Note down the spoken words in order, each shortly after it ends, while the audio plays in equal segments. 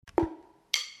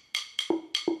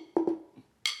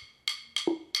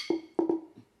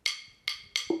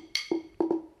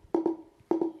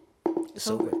It's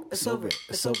over. It's over.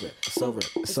 It's over. It's over.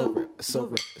 It's over. It's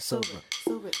over. It's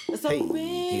over. It's over. Hey,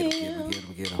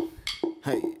 get him.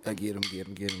 Hey, I get him.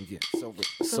 It's over.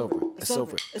 It's over. It's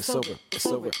over. It's over. It's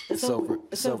over. It's over.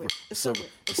 It's over. It's over.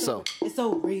 It's over. It's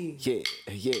over.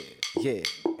 Yeah.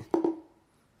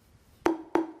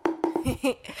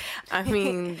 I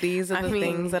mean, these are the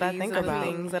things that I think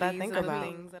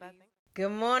about. Good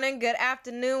morning, good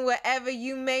afternoon, wherever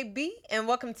you may be, and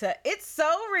welcome to It's So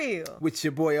Real. With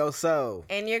your boy Oso.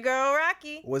 And your girl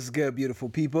Rocky. What's good, beautiful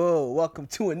people? Welcome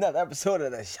to another episode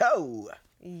of the show.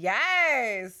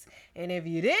 Yes. And if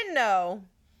you didn't know,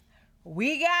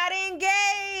 we got engaged.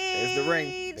 There's the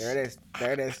ring.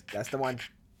 There it is. That's the one.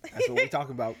 That's what we're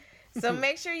talking about. So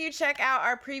make sure you check out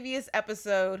our previous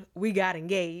episode, We Got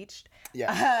Engaged.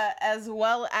 Yeah. As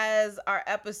well as our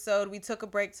episode, We Took a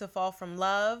Break to Fall from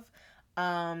Love.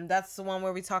 That's the one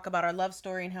where we talk about our love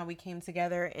story and how we came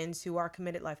together into our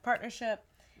committed life partnership.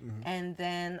 Mm-hmm. And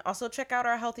then also check out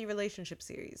our healthy relationship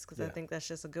series, because I think that's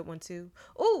just a good one too.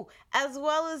 Ooh, as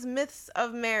well as Myths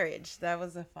of Marriage. That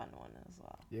was a fun one as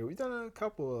well. Yeah, we've done a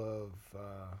couple of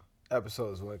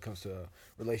episodes when it comes to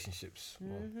relationships.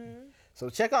 Mm-hmm. Well, so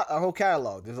check out our whole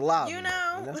catalog. There's a lot of them. You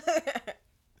know?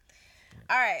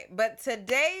 All right, but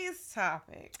today's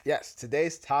topic. Yes,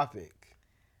 today's topic.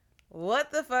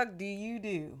 What the fuck do you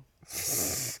do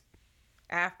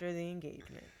after the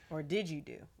engagement? Or did you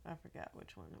do? I forgot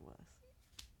which one it was.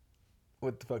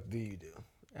 What the fuck do you do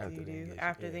after the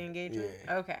engagement?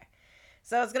 Yeah. Okay.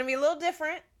 So it's going to be a little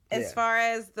different as far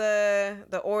as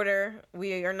the order.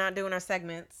 We are not doing our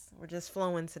segments. We're just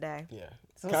flowing today. Yeah.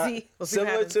 So we'll see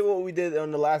similar to what we did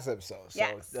on the last episode. So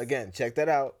yes. Again, check that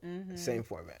out. Mm-hmm. Same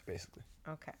format, basically.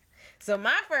 Okay. So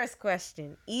my first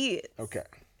question is... Okay.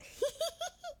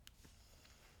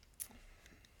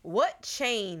 What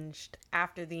changed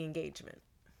after the engagement?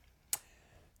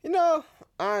 You know,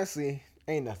 honestly,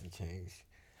 ain't nothing changed.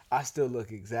 I still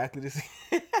look exactly the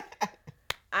same.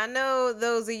 I know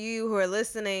those of you who are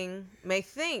listening may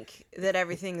think that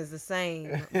everything is the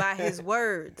same by his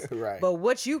words. Right. But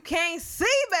what you can't see,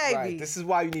 baby. Right. This is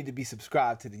why you need to be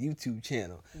subscribed to the YouTube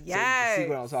channel. Yes. So you can see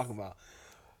what I'm talking about.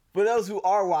 For those who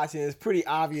are watching, it's pretty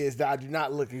obvious that I do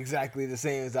not look exactly the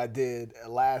same as I did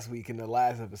last week in the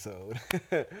last episode.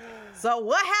 So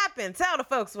what happened? Tell the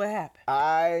folks what happened.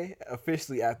 I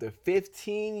officially, after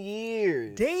 15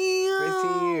 years. Damn.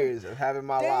 15 years of having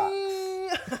my locks.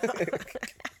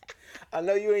 I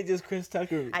know you ain't just Chris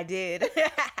Tucker. I did.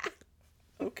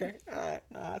 Okay. All right.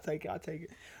 I'll take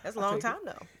it. That's a long time,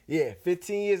 though. Yeah.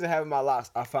 15 years of having my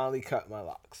locks. I finally cut my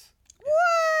locks. What?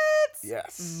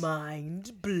 Yes.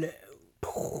 Mind blown.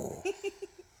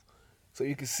 So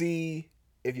you can see,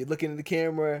 if you're looking at the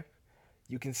camera,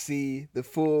 you can see the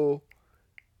full.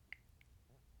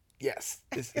 Yes,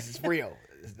 this is real.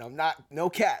 I'm not, no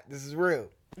cap. This is real.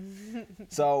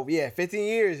 So yeah, 15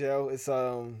 years, yo. It's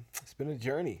been a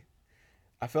journey.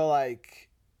 I feel like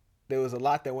there was a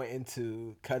lot that went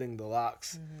into cutting the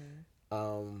locks.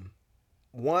 Mm-hmm.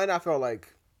 One, I felt like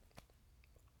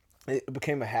it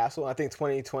became a hassle. I think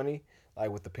 2020, like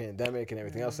with the pandemic and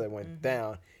everything else that went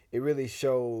down, it really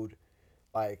showed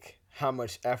like how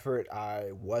much effort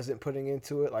I wasn't putting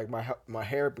into it. Like my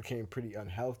hair became pretty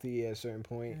unhealthy at a certain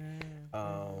point.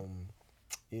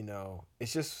 You know,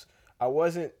 it's just I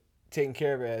wasn't taking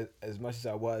care of it as much as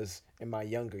I was in my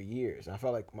younger years. I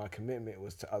felt like my commitment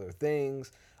was to other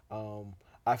things.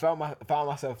 I found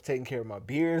myself taking care of my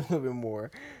beard a little bit more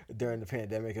during the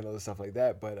pandemic and other stuff like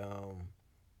that. But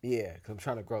yeah, because I'm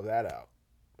trying to grow that out.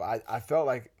 But I felt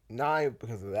like now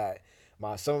because of that,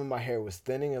 some of my hair was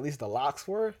thinning. At least the locks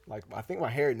were. Like I think my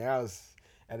hair now is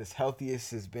at its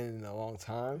healthiest it's been in a long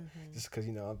time. Just because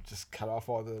I've just cut off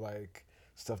all the like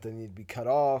stuff that needed to be cut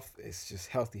off. It's just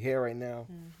healthy hair right now.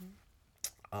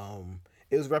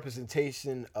 It was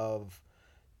representation of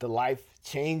the life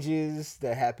changes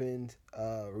that happened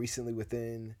recently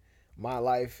within my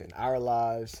life and our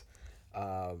lives.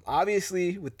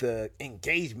 Obviously, with the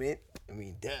engagement, I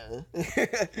mean, duh.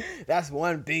 That's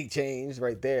one big change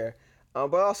right there.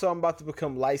 But also, I'm about to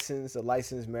become a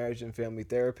licensed marriage and family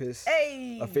therapist.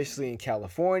 Hey! Officially in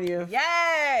California.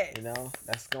 Yes! You know,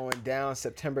 that's going down.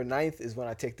 September 9th is when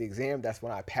I take the exam. That's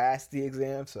when I pass the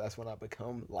exam. So that's when I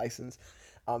become licensed.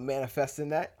 I'm manifesting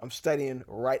that. I'm studying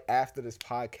right after this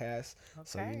podcast.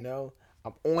 Okay. So,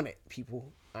 I'm on it,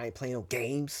 people. I ain't playing no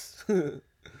games.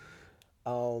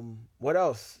 What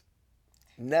else?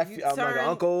 Nephew, I'm like an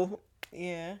uncle.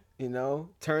 Yeah.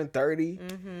 Turned 30.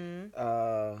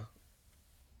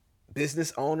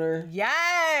 Business owner.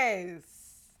 Yes.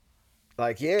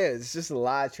 Like, yeah, it's just a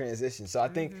lot of transition. So I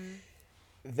think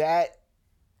that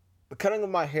the cutting of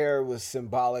my hair was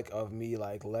symbolic of me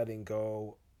like letting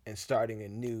go and starting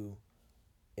anew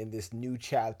in this new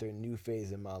chapter, new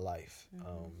phase in my life.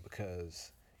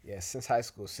 Because yeah, since high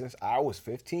school, since I was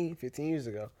 15 years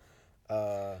ago,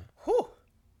 Whew.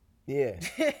 yeah,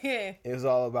 it was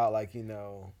all about like, you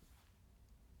know,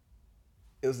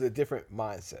 it was a different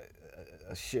mindset,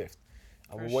 a shift.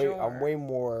 I'm way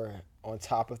more on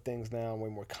top of things now. I'm way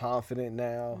more confident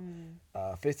now.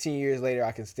 15 years later,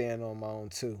 I can stand on my own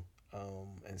too,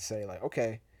 and say like,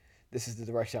 okay, this is the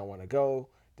direction I want to go.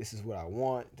 This is what I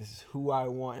want. This is who I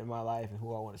want in my life and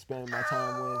who I want to spend my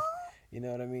time with. You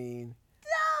know what I mean?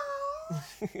 No.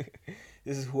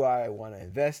 This is who I want to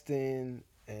invest in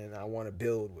and I want to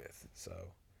build with. So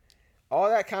all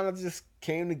that kind of just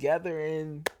came together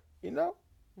and, you know,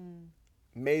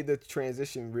 made the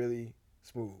transition really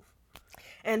smooth.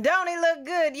 And don't he look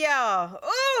good, y'all?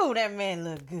 Ooh, that man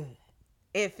look good.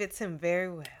 It fits him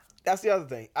very well. That's the other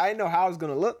thing. I didn't know how it was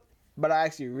going to look, but I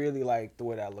actually really like the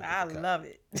way that looked. I love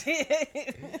it.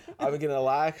 I've been getting a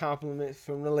lot of compliments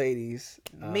from the ladies.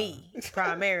 Me,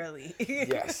 primarily.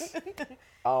 Yes.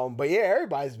 But yeah,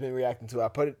 everybody's been reacting to it. I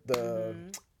put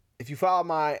it, if you follow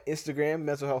my Instagram,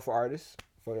 Mental Health for Artists,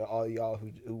 for all y'all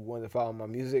who want to follow my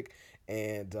music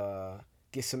and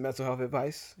get some mental health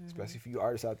advice, especially for you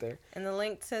artists out there. And the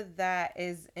link to that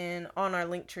is on our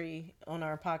link tree on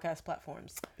our podcast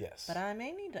platforms. Yes. But I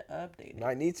may need to update it.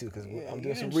 I need to because I'm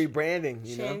doing some rebranding.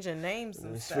 You changing names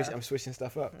and stuff. I'm switching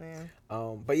stuff up.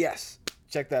 Yeah. But yes,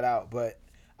 check that out. But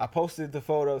I posted the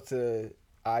photo to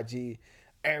IG.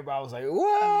 Everybody was like,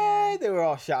 "What?" Yeah. They were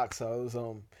all shocked. So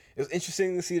it was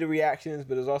interesting to see the reactions,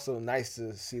 but it was also nice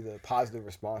to see the positive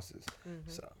responses.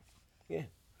 So yeah,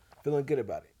 feeling good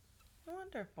about it.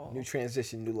 Wonderful. New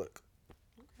transition, new look.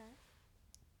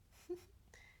 Okay.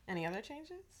 Any other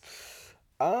changes?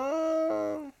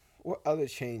 What other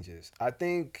changes? I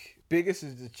think biggest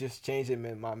is just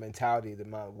changing my mentality,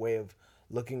 my way of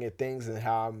looking at things, and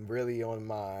how I'm really on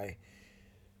my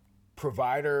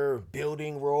provider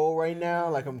building role right now.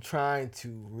 Like I'm trying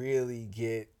to really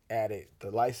get at it.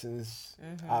 The license,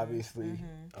 obviously,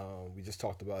 we just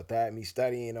talked about that. Me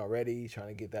studying already, trying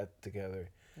to get that together.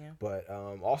 Yeah. But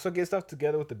also get stuff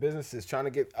together with the businesses, trying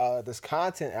to get this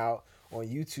content out on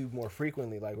YouTube more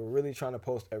frequently. Like we're really trying to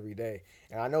post every day.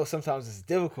 And I know sometimes it's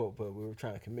difficult, but we were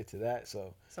trying to commit to that.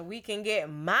 So we can get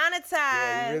monetized.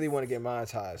 Yeah, we really want to get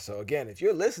monetized. So again, if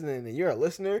you're listening and you're a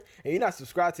listener and you're not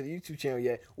subscribed to the YouTube channel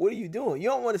yet, what are you doing? You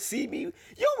don't want to see me? You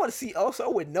don't want to see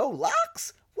also with no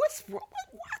locks? What's wrong?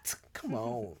 What? Come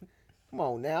on. Come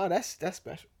on now. That's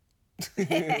special.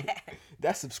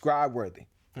 That's subscribe worthy.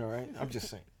 All right, I'm just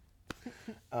saying.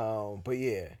 But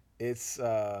yeah, it's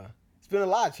been a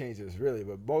lot of changes really,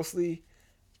 but mostly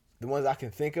the ones I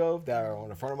can think of that are on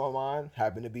the front of my mind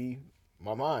happen to be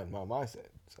my mindset.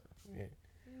 So yeah.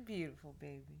 Beautiful,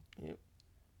 baby. Yep.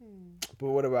 But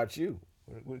what about you?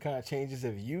 What kind of changes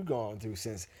have you gone through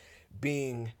since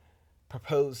being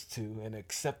proposed to and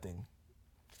accepting,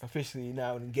 officially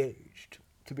now engaged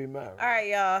to be married? All right,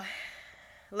 y'all,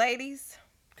 ladies.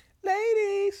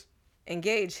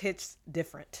 Engaged hits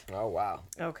different. Oh, wow.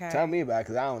 Okay. Tell me about it,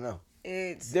 because I don't know.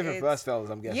 It's different for us fellas,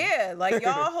 I'm guessing. Yeah, like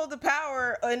y'all hold the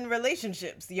power in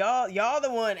relationships. Y'all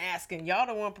the one asking. Y'all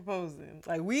the one proposing.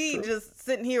 Like we just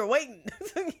sitting here waiting,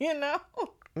 you know?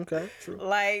 Okay, true.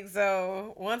 Like,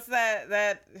 so once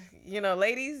that you know,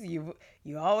 ladies, you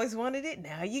always wanted it,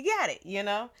 now you got it, you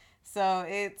know? So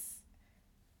it's,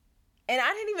 and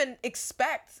I didn't even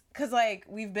expect, because like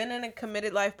we've been in a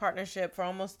committed life partnership for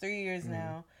almost 3 years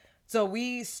now. So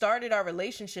we started our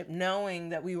relationship knowing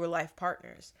that we were life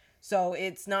partners. So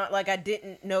it's not like I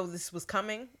didn't know this was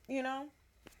coming, you know?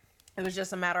 It was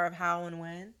just a matter of how and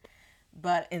when.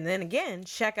 And then again,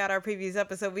 check out our previous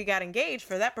episode. We got engaged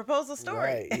for that proposal story.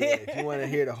 Right. Yeah. If you want to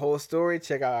hear the whole story,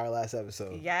 check out our last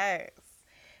episode. Yes.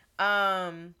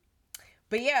 But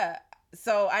yeah,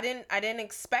 so I didn't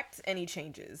expect any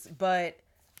changes, but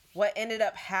what ended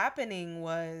up happening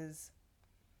was,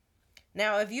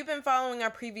 now, if you've been following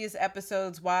our previous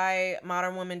episodes, why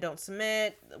modern women don't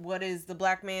submit, what is the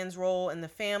black man's role in the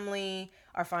family,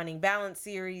 our Finding Balance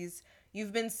series,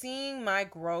 you've been seeing my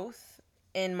growth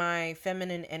in my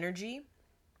feminine energy,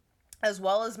 as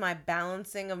well as my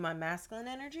balancing of my masculine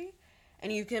energy.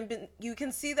 And you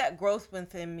can see that growth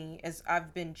within me as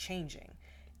I've been changing.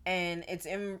 And it's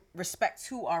in respect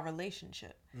to our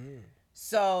relationship.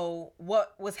 So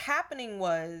what was happening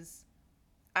was,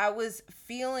 I was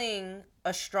feeling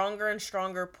a stronger and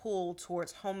stronger pull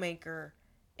towards homemaker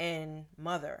and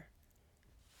mother.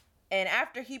 And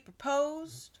after he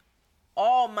proposed,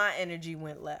 all my energy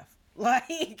went left.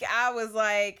 Like, I was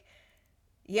like,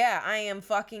 yeah, I am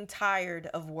fucking tired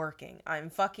of working. I'm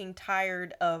fucking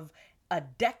tired of a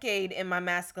decade in my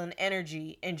masculine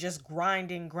energy and just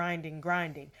grinding, grinding,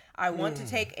 grinding. I want to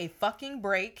take a fucking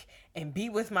break and be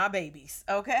with my babies,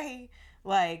 okay?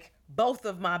 Like, both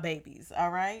of my babies,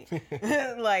 all right?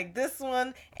 Like, this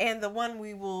one and the one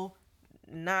we will,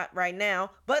 not right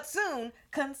now, but soon,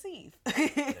 conceive.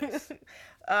 Yes.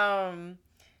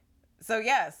 So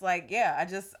yes, like, yeah,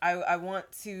 I want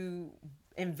to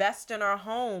invest in our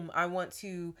home. I want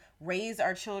to raise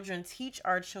our children, teach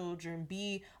our children,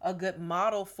 be a good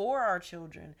model for our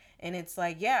children. And it's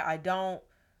like, yeah,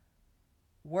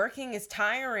 working is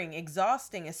tiring,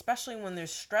 exhausting, especially when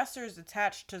there's stressors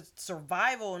attached to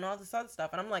survival and all this other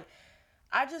stuff. And I'm like,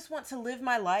 I just want to live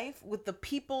my life with the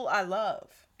people I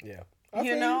love. Yeah.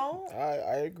 You know?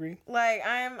 I agree. Like,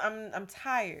 I'm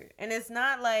tired. And it's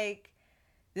not like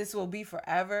this will be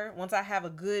forever. Once I have a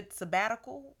good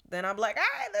sabbatical, then I'm like, all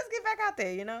right, let's get back out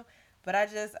there, you know? But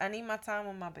I need my time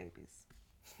with my babies.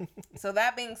 So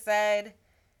that being said,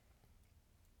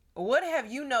 what have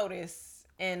you noticed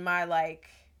in my, like,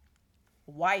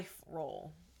 wife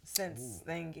role since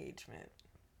the engagement?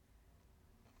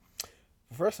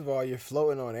 First of all, you're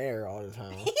floating on air all the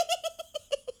time.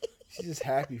 She's just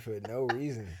happy for no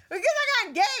reason. Because I got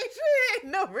engaged for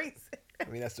no reason. I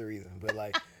mean, that's the reason. But,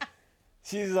 like,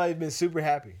 she's, like, been super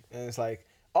happy. And it's like,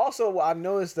 also, I've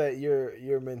noticed that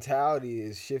your mentality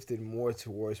is shifted more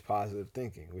towards positive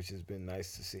thinking, which has been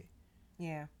nice to see.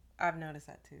 Yeah, I've noticed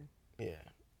that too. Yeah.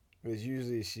 Because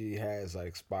usually she has,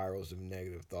 like, spirals of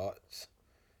negative thoughts.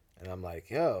 And I'm like,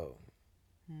 yo,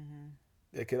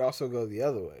 it could also go the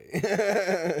other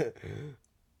way.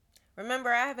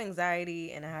 Remember, I have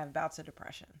anxiety and I have bouts of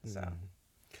depression.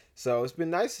 So it's been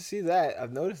nice to see that.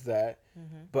 I've noticed that.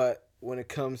 But when it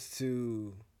comes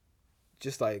to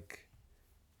just, like,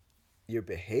 your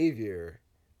behavior,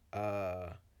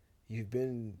 you've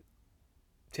been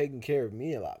taking care of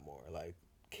me a lot more. Like,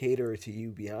 cater to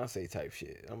you Beyonce type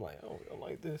shit. I'm like, oh, I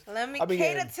like this. Let me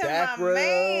cater to my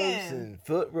man. And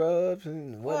foot rubs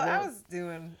and whatnot. Well, I was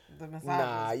doing the massages.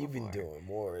 Nah, you've been doing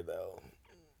more though.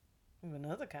 Even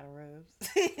other kind of rubs.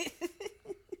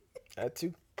 That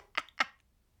too.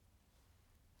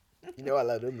 You know I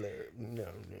love them.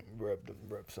 Rub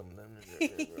some of them.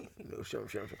 Show.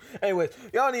 Anyways,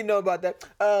 y'all need to know about that.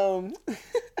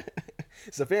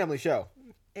 It's a family show.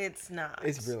 It's not.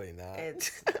 It's really not.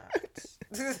 It's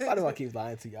not. Why do I keep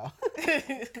lying to y'all?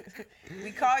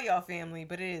 We call y'all family,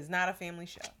 but it is not a family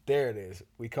show. There it is.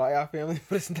 We call y'all family,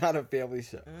 but it's not a family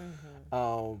show.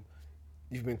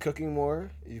 You've been cooking more.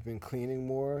 You've been cleaning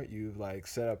more. You've, like,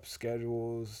 set up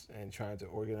schedules and trying to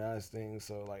organize things.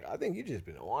 So, like, I think you've just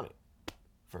been on it.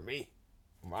 For me.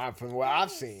 From what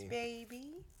I've seen.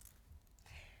 Baby.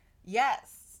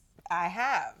 Yes, I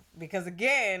have. Because,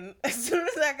 again, as soon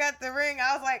as I got the ring,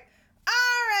 I was like, all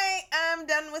right, I'm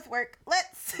done with work.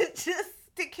 Let's just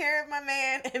take care of my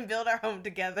man and build our home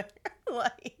together.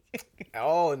 Like.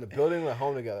 Oh, and the building the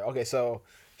home together. Okay, so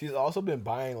she's also been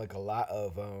buying, like, a lot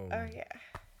of oh yeah,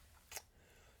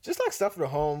 just, like, stuff for the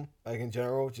home, like, in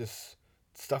general, just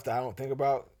stuff that I don't think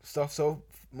about, stuff so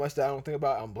much that I don't think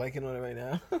about. I'm blanking on it right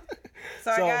now.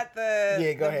 So I got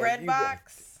the bread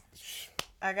box.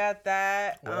 I got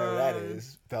that. Whatever that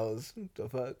is, fellas. The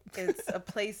fuck? It's a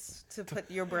place to put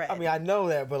your bread. I mean, I know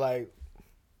that, but, like,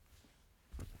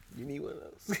 you need one of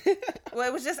those. Well,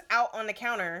 it was just out on the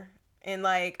counter. And,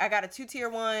 like, I got a 2-tier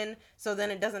one, so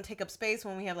then it doesn't take up space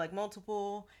when we have, like,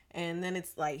 multiple. And then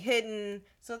it's, like, hidden.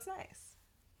 So it's nice.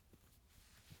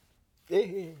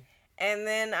 Yeah. And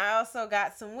then I also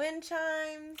got some wind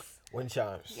chimes. Wind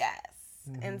chimes. Yes.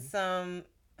 And some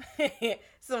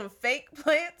fake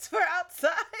plants for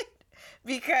outside.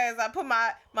 Because I put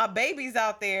my babies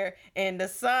out there and the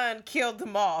sun killed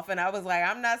them off. And I was like,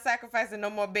 I'm not sacrificing no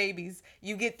more babies.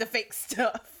 You get the fake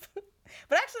stuff.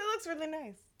 But actually it looks really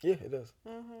nice. Yeah, it does.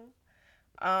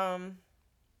 I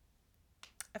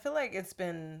feel like it's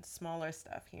been smaller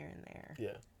stuff here and there.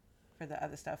 Yeah. For the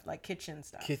other stuff, like kitchen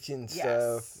stuff. Kitchen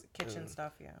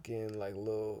stuff, yeah. Getting, like,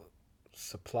 little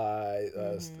supply,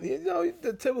 you know,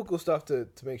 the typical stuff to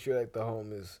make sure that the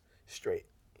home is straight.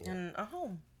 You know? And a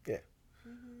home. Yeah.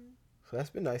 So that's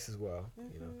been nice as well,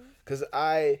 you know. Because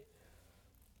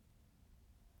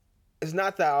it's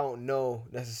not that I don't know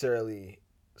necessarily.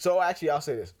 So actually, I'll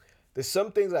say this. There's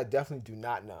some things I definitely do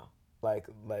not know. Like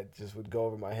just would go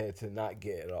over my head to not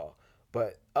get at all.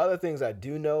 But other things I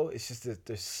do know, it's just that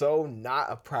they're so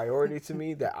not a priority to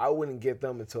me that I wouldn't get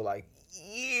them until, like,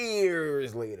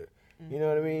 years later. You know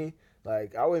what I mean?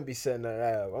 Like, I wouldn't be setting that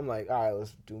up. I'm like, all right,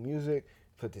 let's do music,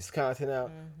 put this content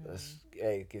out. Let's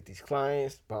get these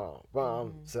clients. Bomb,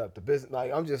 bomb. Set up the business.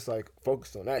 Like I'm just like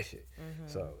focused on that shit.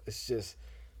 So it's just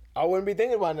I wouldn't be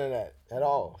thinking about none of that at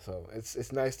all. So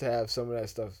it's nice to have some of that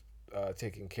stuff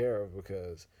taken care of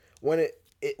because when it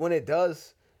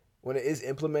is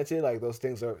implemented, like those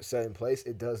things are set in place,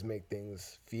 it does make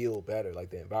things feel better, like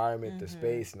the environment, the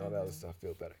space, and all that other stuff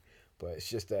feel better. But it's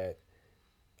just that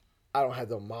I don't have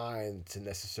the mind to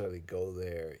necessarily go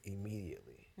there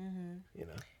immediately, you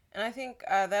know? And I think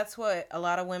that's what a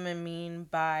lot of women mean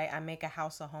by I make a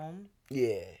house a home.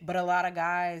 Yeah. But a lot of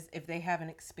guys, if they haven't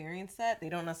experienced that, they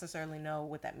don't necessarily know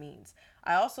what that means.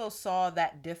 I also saw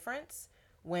that difference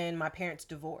when my parents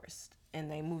divorced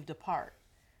and they moved apart.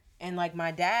 And like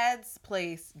my dad's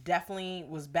place definitely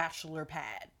was bachelor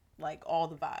pad, like all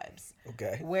the vibes.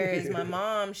 Okay. Whereas my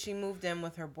mom, she moved in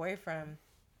with her boyfriend.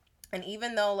 And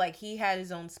even though like he had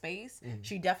his own space,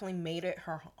 she definitely made it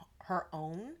her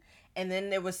own. And then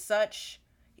there was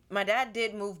my dad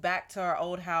did move back to our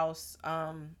old house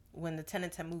when the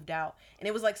tenants had moved out. And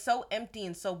it was like so empty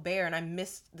and so bare. And I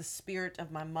missed the spirit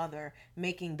of my mother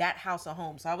making that house a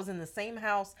home. So I was in the same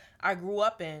house I grew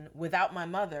up in without my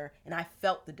mother. And I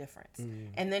felt the difference.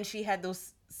 And then she had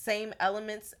those same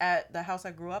elements at the house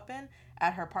I grew up in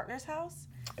at her partner's house.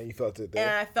 And you felt it there.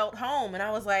 And I felt home. And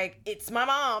I was like, it's my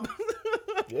mom.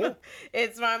 Yeah.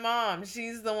 It's my mom.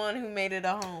 She's the one who made it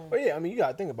a home. But yeah, I mean, you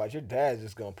gotta think about it. Your dad's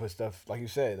just gonna put stuff, like you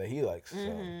said, that he likes. So,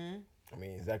 I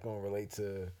mean, is that gonna relate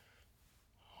to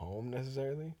home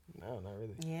necessarily? No, not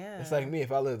really. Yeah. It's like me.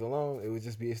 If I lived alone, it would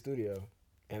just be a studio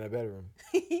and a bedroom.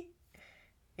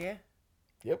 Yeah.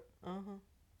 Yep.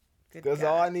 Good Because God.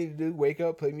 all I need to do, wake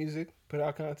up, play music, put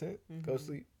out content, go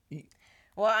sleep, eat.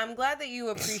 Well, I'm glad that you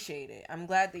appreciate it. I'm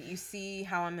glad that you see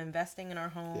how I'm investing in our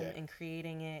home and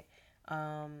creating it.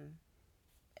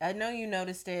 I know you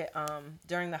noticed it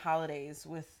during the holidays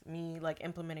with me like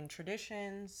implementing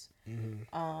traditions.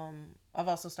 I've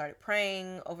also started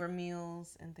praying over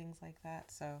meals and things like that.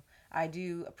 So I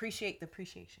do appreciate the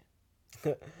appreciation.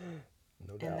 No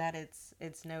doubt. And that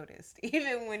it's noticed.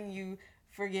 Even when you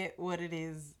forget what it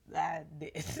is I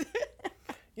did.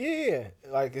 Yeah,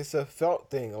 like it's a felt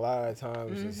thing. A lot of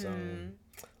times, it's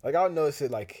like I'll notice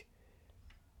it like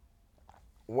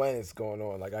when it's going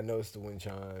on. Like I notice the wind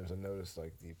chimes. I notice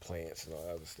like the plants and all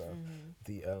that other stuff.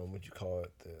 The what you call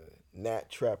it, the gnat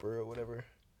trapper or whatever.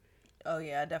 Oh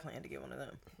yeah, I definitely had to get one of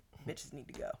them. Bitches need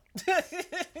to go.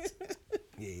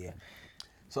 Yeah.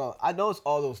 So I notice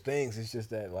all those things. It's just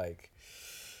that like,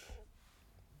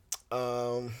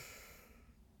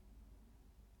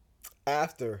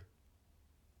 after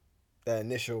that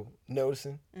initial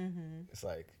noticing, it's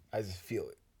like I just feel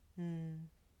it.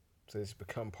 So it's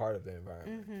become part of the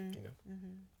environment, you know.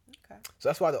 Okay. So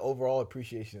that's why the overall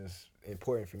appreciation is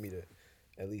important for me to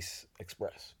at least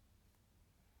express.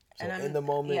 So And in the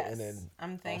moment, yes, and then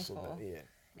I'm thankful. Also, yeah.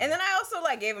 And then I also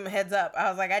like gave him a heads up. I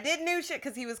was like, I did new shit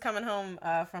because he was coming home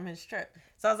from his trip.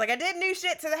 So I was like, I did new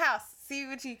shit to the house. See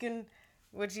what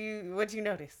you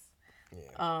notice.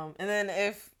 Yeah. And then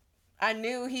if I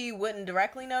knew he wouldn't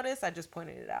directly notice, I just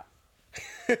pointed it out.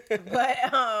 but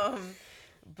I'm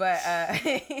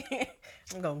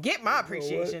gonna get my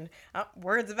appreciation.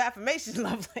 Words of affirmation,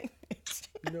 love language.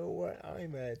 You know what? I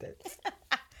ain't mad at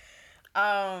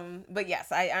that. But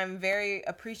yes, I'm very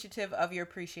appreciative of your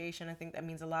appreciation. I think that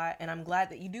means a lot, and I'm glad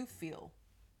that you do feel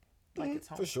like it's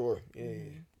home. For sure.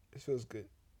 Yeah. It feels good.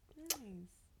 Nice.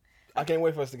 I can't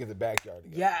wait for us to get the backyard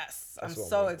together. Yes, That's I'm what I'm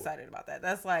so waiting for. excited about that.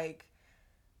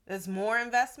 That's more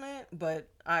investment, but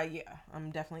yeah,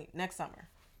 I'm definitely next summer.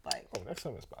 Like, Oh, next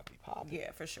summer's about to be popping.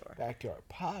 yeah, for sure. Backyard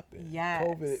popping. Yes.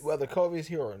 COVID, whether COVID's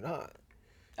here or not.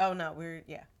 Oh no,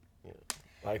 yeah.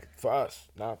 Like for us,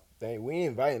 we ain't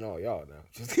inviting all y'all now.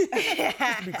 Just to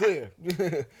be clear.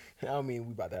 I don't mean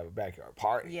we about to have a backyard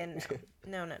party. Yeah,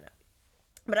 no.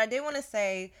 But I did want to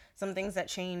say some things that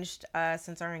changed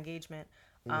since our engagement.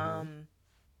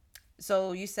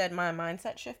 So you said my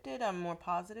mindset shifted. I'm more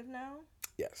positive now.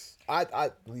 Yes. I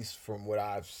at least from what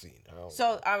I've seen.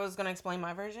 So I was gonna explain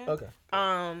my version. Okay.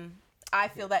 I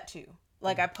feel that too.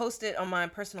 Like I posted on my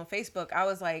personal Facebook. I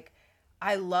was like,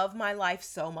 I love my life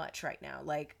so much right now.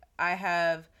 Like I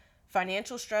have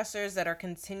financial stressors that are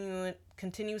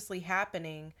continuously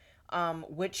happening,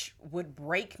 which would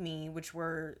break me, which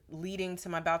were leading to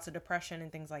my bouts of depression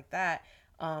and things like that.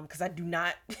 Because I do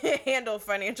not handle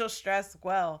financial stress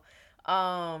well.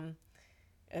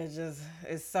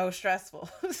 It's so stressful.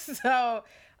 So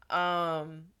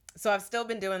I've still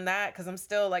been doing that because I'm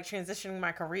still like transitioning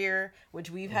my career, which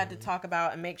we've had to talk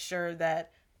about and make sure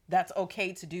that that's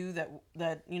okay to do,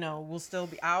 that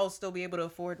I'll still be able to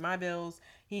afford my bills.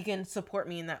 he can support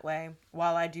me in that way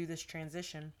while I do this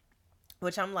transition,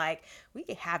 which I'm like, we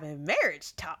can having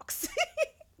marriage talks.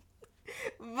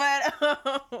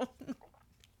 But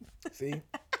See,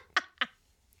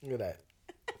 look at that.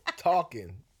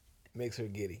 Talking makes her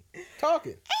giddy.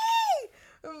 Talking.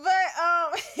 But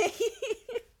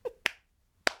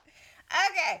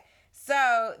okay.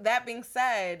 So that being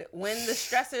said, when the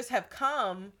stressors have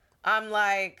come, I'm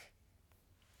like,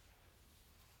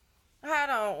 I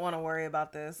don't want to worry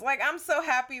about this. Like, I'm so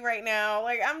happy right now.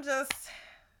 Like,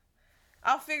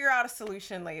 I'll figure out a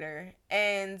solution later.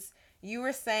 And you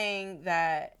were saying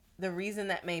that the reason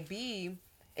that may be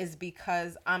is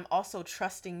because I'm also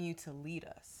trusting you to lead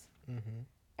us. Mm-hmm.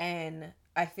 And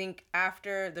I think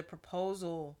after the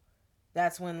proposal,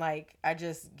 that's when, like, I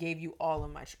just gave you all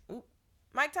of my...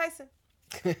 Mike Tyson.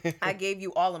 I gave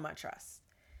you all of my trust.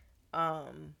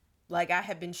 Like, I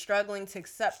have been struggling to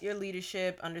accept your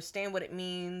leadership, understand what it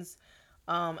means.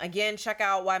 Again, check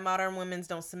out Why Modern Women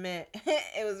Don't Submit.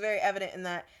 It was very evident in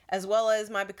that, as well as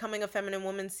my Becoming a Feminine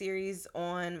Woman series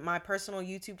on my personal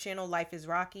YouTube channel, Life is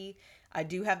Rocky. I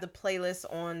do have the playlist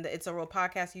on the It's a Real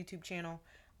Podcast YouTube channel.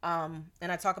 And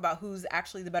I talk about who's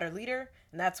actually the better leader.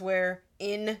 And that's where,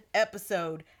 in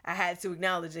episode, I had to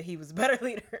acknowledge that he was a better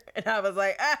leader. And I was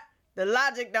like, the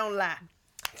logic don't lie.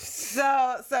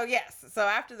 So yes. So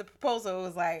after the proposal, it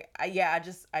was like,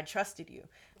 I trusted you.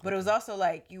 But it was also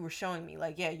like, you were showing me,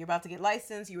 like, yeah, you're about to get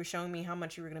licensed. You were showing me how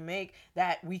much you were going to make,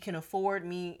 that we can afford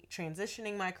me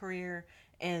transitioning my career.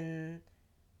 And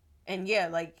yeah,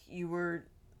 like, you were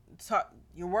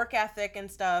your work ethic and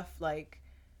stuff, like,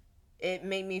 it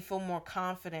made me feel more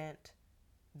confident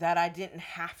that I didn't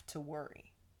have to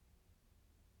worry.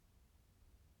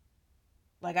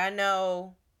 Like, I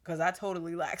know, because I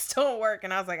totally laxed on work,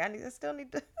 and I was like, I still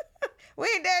need to, we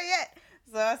ain't there yet.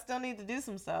 So I still need to do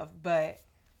some stuff, but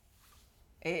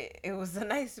it was a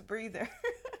nice breather.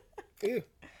 Yeah.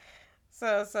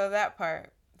 So that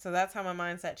part. So that's how my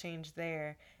mindset changed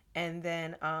there. And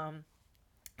then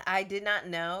I did not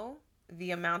know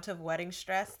the amount of wedding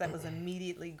stress that was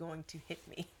immediately going to hit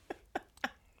me.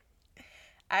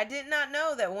 I did not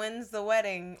know that when's the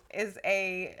wedding is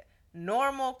a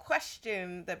normal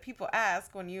question that people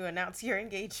ask when you announce your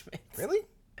engagement. Really?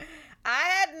 I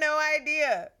had no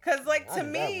idea. Because, like, to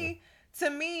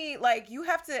me, like, you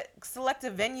have to select a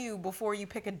venue before you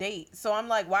pick a date. So I'm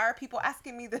like, why are people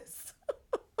asking me this?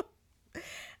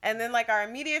 And then, like, our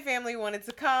immediate family wanted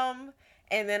to come.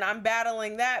 And then I'm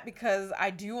battling that because I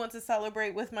do want to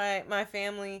celebrate with my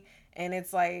family. And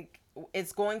it's like,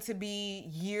 it's going to be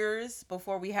years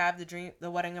before we have the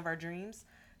wedding of our dreams.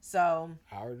 So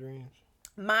our dreams?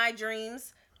 My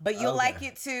dreams. But you'll like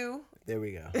it too. There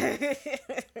we go.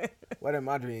 One of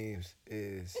my dreams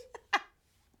is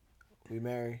we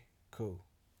marry, cool.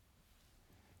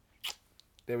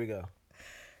 There we go.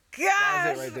 Gosh.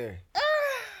 That's it right there.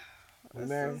 We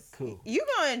marry, cool. You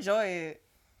gonna enjoy it.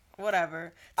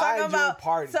 Whatever. I enjoy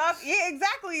parties. Yeah,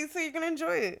 exactly. So you're gonna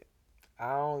enjoy it.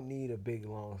 I don't need a big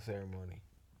long ceremony.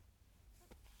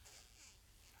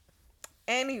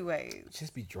 Anyways,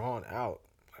 just be drawn out.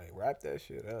 Like, wrap that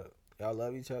shit up. Y'all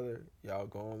love each other. Y'all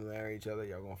gonna marry each other.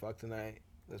 Y'all gonna fuck tonight.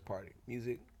 Let's party.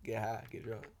 Music. Get high. Get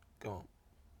drunk. Go on.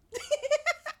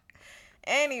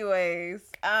 Anyways,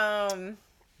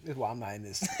 this is why I'm not in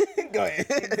this. Go ahead.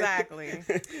 Exactly.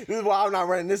 This is why I'm not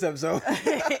running this episode.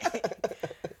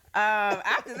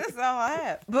 After this is all I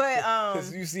have.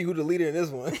 But you see who the leader in this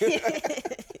one.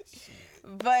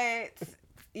 But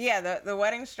yeah, the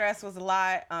wedding stress was a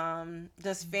lot.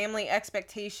 Just family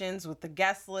expectations with the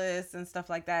guest list and stuff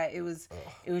like that. It was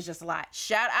just a lot.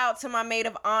 Shout out to my maid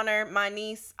of honor, my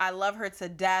niece. I love her to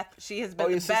death. She has been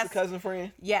the your best sister cousin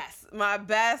friend. Yes, my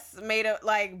best maid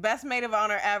of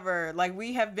honor ever. Like,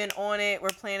 we have been on it. We're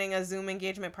planning a Zoom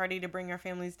engagement party to bring our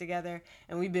families together,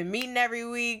 and we've been meeting every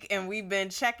week, and we've been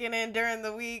checking in during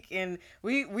the week, and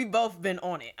we both been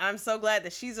on it. I'm so glad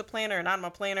that she's a planner and I'm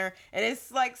a planner, and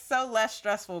it's like so less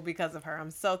stressful because of her.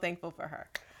 I'm so thankful for her.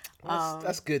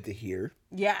 That's good to hear.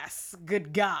 Yes,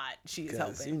 good God, she's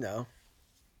helping. You know,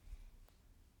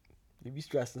 you be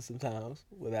stressing sometimes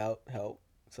without help.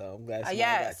 So I'm glad.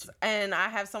 Yes, got you. And I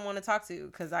have someone to talk to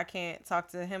because I can't talk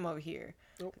to him over here,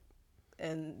 nope.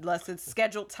 Unless it's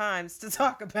scheduled times to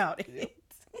talk about it.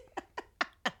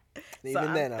 Yep.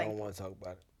 Even then, I don't want to talk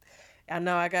about it. I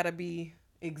know I gotta be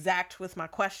exact with my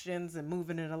questions and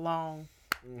moving it along.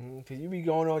 Cause you be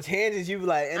going on tangents. You be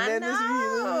like, and then this.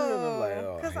 I'm like,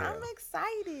 oh, cause I'm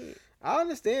excited. I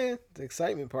understand the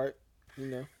excitement part. You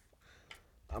know,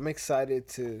 I'm excited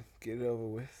to get it over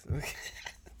with.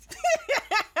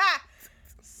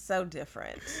 So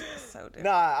different.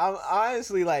 Nah, I'm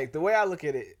honestly, like, the way I look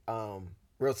at it,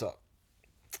 Real talk.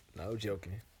 No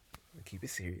joking. I'm gonna keep it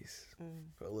serious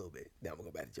for a little bit. Then I'm gonna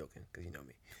go back to joking because you know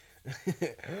me.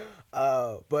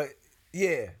 But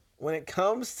yeah, when it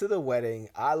comes to the wedding,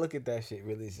 I look at that shit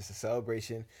really as just a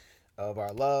celebration of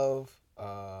our love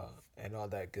and all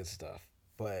that good stuff.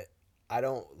 But I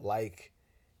don't like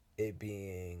it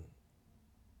being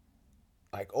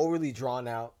like overly drawn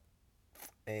out.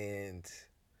 And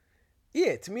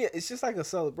yeah, to me, it's just like a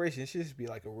celebration. It should just be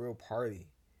like a real party.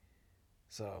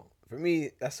 So for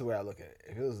me, that's the way I look at it.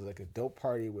 If it was like a dope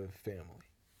party with family,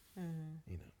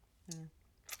 you know.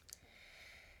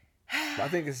 But I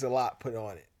think it's a lot put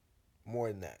on it,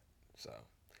 more than that. So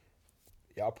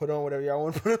y'all put on whatever y'all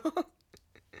want to put on.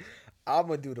 I'm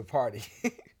gonna do the party.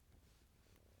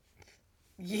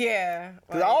 Yeah.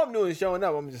 Cause all I'm doing is showing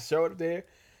up. I'm just showing up there,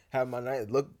 have my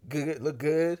night, look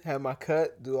good, have my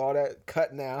cut, do all that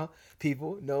cut now.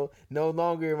 People, no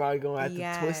longer am I gonna have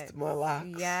to twist my locks.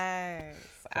 Yes.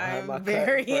 I'm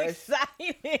very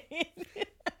excited.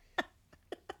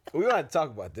 We're gonna have to talk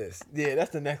about this. Yeah,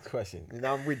 that's the next question. And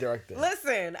I'm redirecting.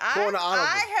 Listen,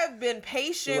 I have been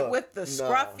patient with the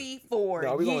scruffy for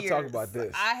years. We're gonna talk about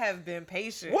this. I have been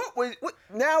patient. What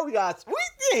now let's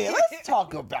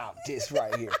talk about this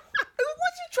right here. What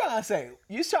you trying to say?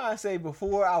 You trying to say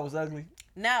before I was ugly?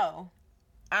 No.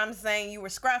 I'm saying you were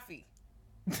scruffy.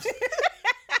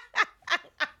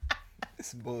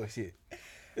 It's bullshit.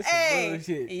 Hey,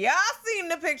 y'all seen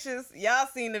the pictures. Y'all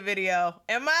seen the video.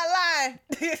 Am I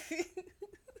lying?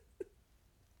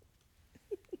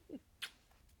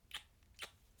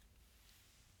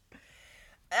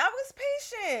 I was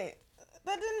patient.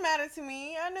 That didn't matter to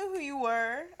me. I knew who you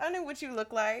were. I knew what you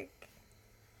looked like.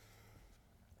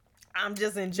 I'm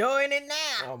just enjoying it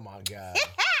now. Oh my God.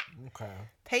 Okay.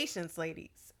 Patience,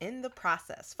 ladies. In the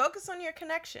process. Focus on your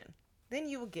connection. Then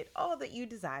you will get all that you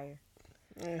desire.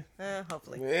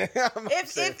 Hopefully. Yeah,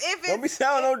 if don't be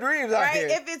selling no dreams out here.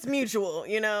 If it's mutual,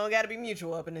 got to be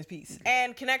mutual up in this piece.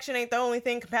 And connection ain't the only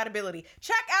thing. Compatibility.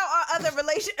 Check out our other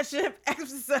relationship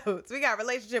episodes. We got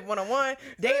relationship 101,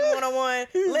 dating 101.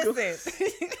 Listen.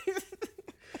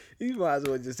 You might as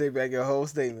well just take back your whole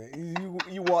statement.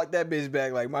 You walk that bitch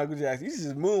back like Michael Jackson. You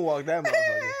just moonwalk that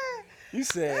motherfucker. You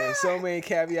said so many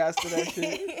caveats to that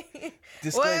shit.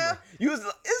 Disclaimer.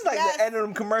 Well, it's like the end of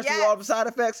them commercials with all the side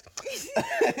effects.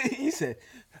 You said,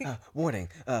 warning,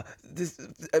 this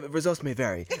results may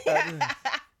vary.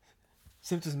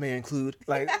 Symptoms may include,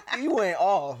 like, you went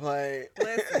off. Like,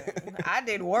 listen, I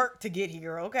did work to get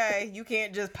here, okay? You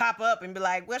can't just pop up and be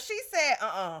like, well, she said,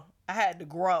 I had to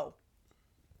grow.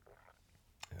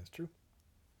 That's true.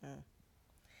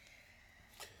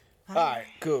 All right,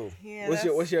 cool. Yeah,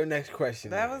 what's your next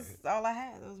question? That was all I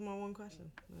had. That was my one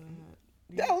question.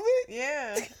 That was it?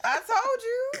 Yeah. I told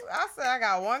you. I said I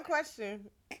got one question.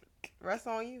 Rest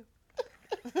on you.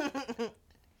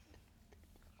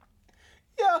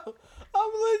 Yo,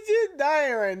 I'm legit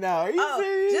dying right now. Are you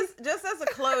serious? Just as a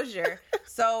closure.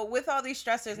 So with all these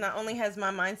stressors, not only has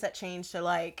my mindset changed to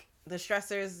like the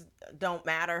stressors don't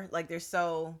matter. Like they're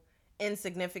so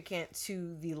insignificant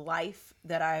to the life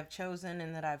that I have chosen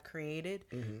and that I've created.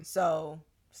 Mm-hmm. So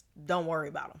don't worry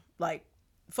about them. Like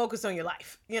focus on your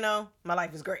life. My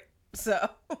life is great. So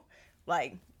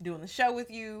like doing the show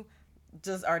with you,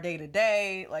 just our day to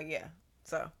day. Like, yeah.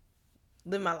 So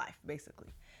live my life basically.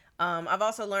 I've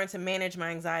also learned to manage my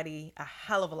anxiety a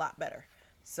hell of a lot better.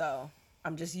 So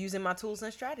I'm just using my tools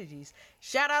and strategies.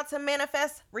 Shout out to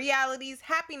Manifest Realities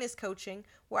Happiness Coaching,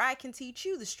 where I can teach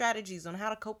you the strategies on how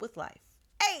to cope with life.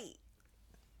 Hey!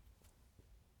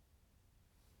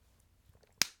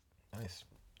 Nice.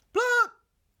 Plug!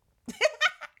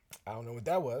 I don't know what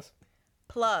that was.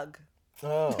 Plug.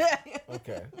 Oh,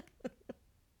 okay.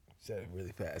 Said it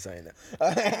really fast. I ain't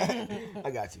know.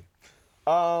 I got you.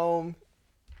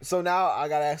 So now I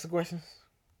gotta ask the questions.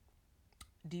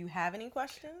 Do you have any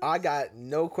questions? I got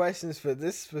no questions for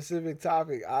this specific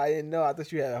topic. I didn't know. I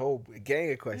thought you had a whole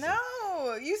gang of questions.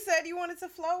 No, you said you wanted to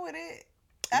flow with it.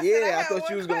 I thought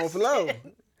you was going to flow.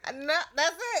 No,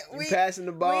 that's it. We passing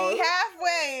the ball. We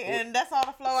halfway, and that's all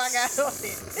the flow I got on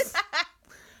it.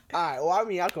 All right. Well, I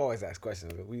mean, I can always ask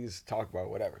questions. But we just talk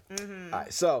about whatever. Mm-hmm. All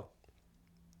right. So,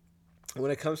 when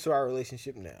it comes to our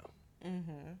relationship now,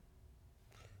 mm-hmm.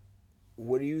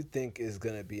 what do you think is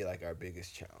going to be like our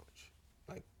biggest challenge,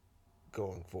 like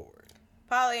going forward?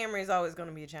 Polyamory is always going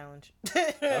to be a challenge.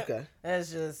 Okay.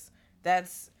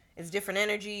 It's different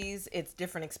energies. It's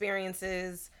different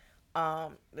experiences.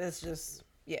 It's just,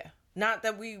 yeah. Not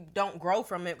that we don't grow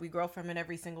from it. We grow from it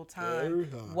every single time.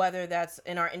 Whether that's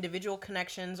in our individual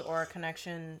connections or a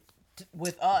connection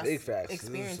with us. Big facts.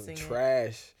 Experiencing some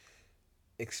trash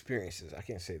experiences. I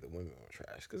can't say the women were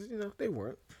trash because they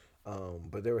weren't.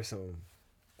 But there were some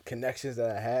connections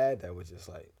that I had that was just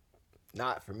like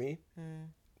not for me.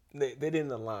 They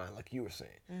didn't align like you were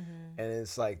saying, and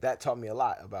it's like that taught me a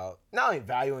lot about not only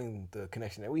valuing the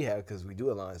connection that we have because we do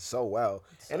align so well,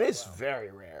 and it's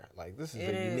very rare. Like this is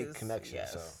a unique connection,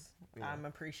 yes. so I'm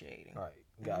appreciating. All right,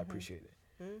 you gotta appreciate it.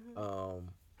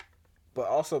 But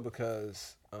also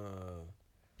because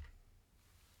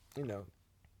you know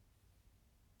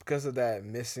because of that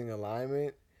missing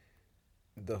alignment,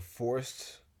 the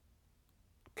forced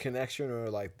connection or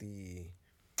like the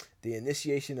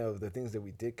initiation of the things that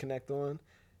we did connect on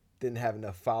didn't have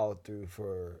enough follow through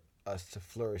for us to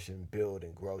flourish and build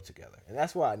and grow together. And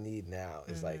that's what I need now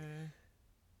is like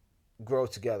grow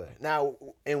together. Now,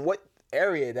 in what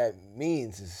area that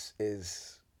means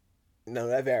is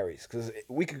that varies because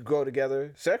we could grow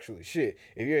together sexually. Shit,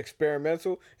 if you're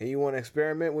experimental and you want to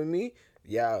experiment with me,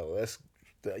 yeah, let's,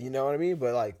 you know what I mean?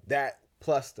 But like that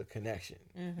plus the connection,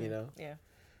 Yeah.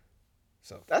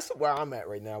 So that's where I'm at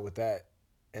right now with that.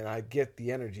 And I get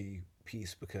the energy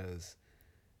piece because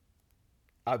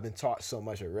I've been taught so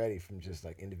much already from just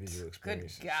like individual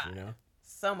experiences. Good God. You know?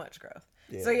 So much growth.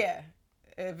 Yeah. So yeah,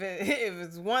 if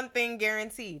it's one thing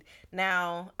guaranteed.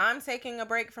 Now, I'm taking a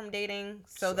break from dating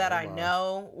so that I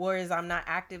know, whereas I'm not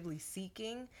actively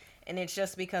seeking. And it's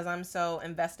just because I'm so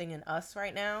investing in us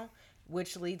right now,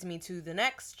 which leads me to the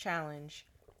next challenge,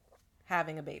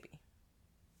 having a baby.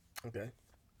 Okay.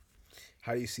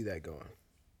 How do you see that going?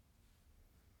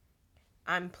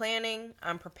 I'm planning,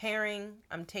 I'm preparing,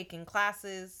 I'm taking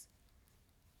classes,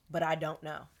 but I don't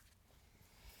know.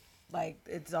 Like,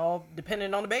 it's all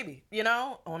dependent on the baby,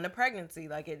 on the pregnancy.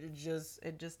 Like, it just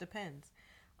depends.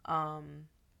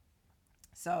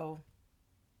 So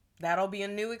that'll be a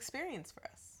new experience for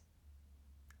us.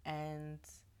 And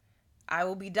I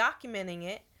will be documenting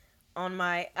it on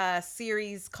my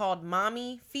series called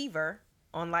Mommy Fever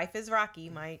on Life is Rocky,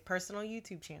 my personal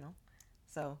YouTube channel.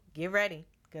 So get ready.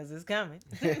 Because it's coming.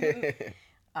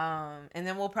 And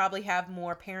then we'll probably have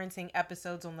more parenting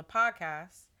episodes on the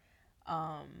podcast.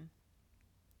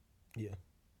 Yeah.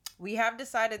 We have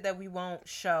decided that we won't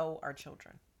show our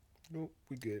children. Nope,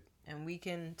 we good. And we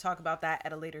can talk about that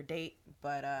at a later date,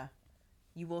 but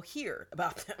you will hear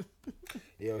about them.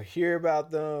 You'll hear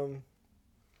about them.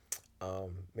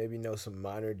 Maybe know some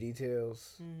minor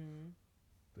details.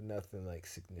 But nothing like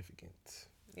significant.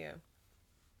 Yeah.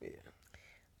 Yeah.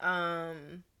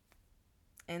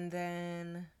 And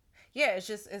then, yeah,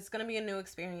 it's going to be a new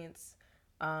experience.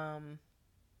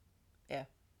 Yeah.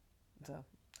 So,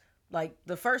 like,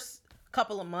 the first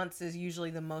couple of months is usually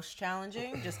the most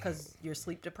challenging just because you're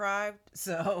sleep deprived.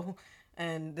 So,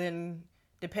 and then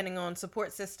depending on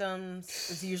support systems,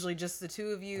 it's usually just the two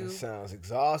of you. That sounds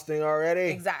exhausting already.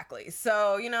 Exactly.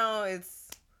 So,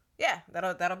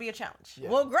 that'll be a challenge. Yeah.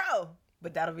 We'll grow,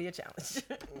 but that'll be a challenge.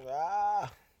 Yeah.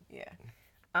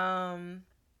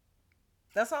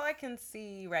 That's all I can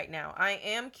see right now. I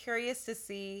am curious to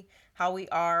see how we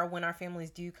are when our families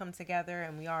do come together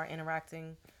and we are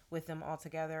interacting with them all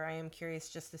together. I am curious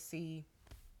just to see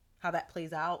how that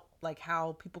plays out, like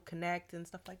how people connect and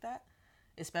stuff like that,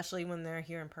 especially when they're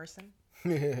here in person.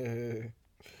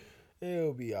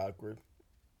 It'll be awkward.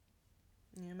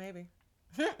 Yeah, maybe.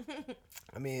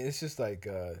 I mean, it's just like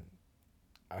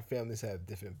our families have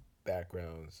different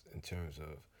backgrounds in terms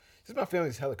of. Just my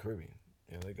family's hella Caribbean,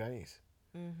 they're Guyanese.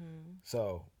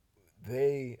 So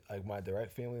they, like my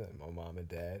direct family, like my mom and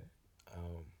dad,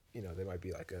 there might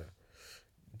be like a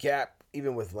gap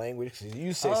even with language because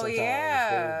you say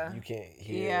sometimes you can't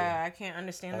hear. Yeah, I can't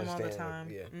understand them all the time.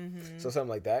 So something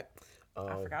like that.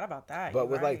 I forgot about that. But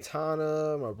with like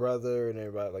Tana, my brother, and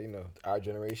everybody, like our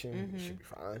generation, it should be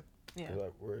fine. Yeah,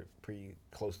 like, we're pretty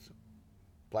close to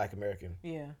Black American.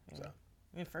 Yeah. So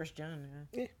first gen.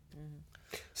 Yeah.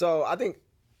 So I think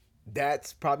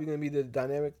that's probably gonna be the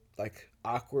dynamic, like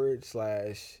awkward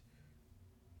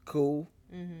 / cool.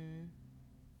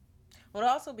 Well, it'll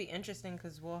also be interesting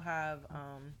because we'll have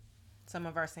some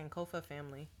of our Sankofa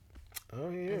family. Oh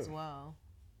yeah. As well.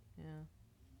 Yeah.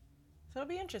 So it'll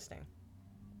be interesting.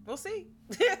 We'll see.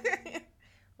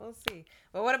 We'll see.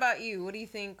 But what about you? What do you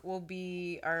think will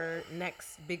be our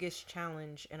next biggest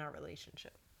challenge in our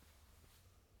relationship?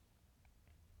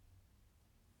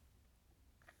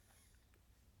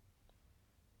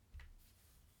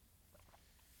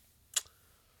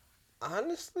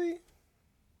 Honestly,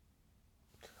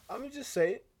 I'm gonna just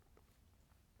say it.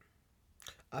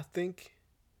 I think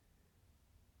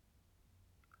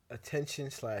attention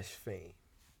 / fame.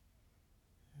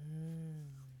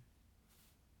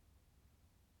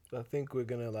 I think we're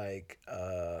gonna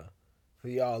for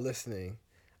y'all listening,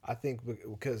 I think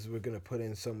because we're gonna put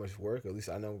in so much work. At least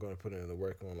I know I'm gonna put in the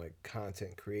work on like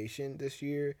content creation this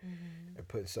year and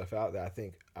putting stuff out there. I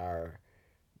think our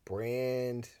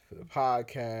brand for the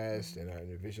podcast and our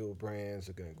individual brands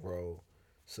are gonna grow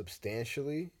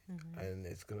substantially, and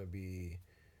it's gonna be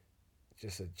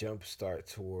just a jump start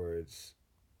towards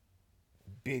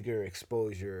bigger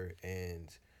exposure and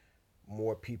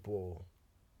more people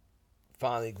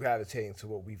finally gravitating to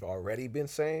what we've already been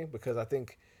saying, because I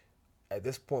think at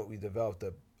this point we developed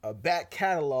a back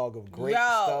catalog of great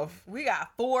stuff. We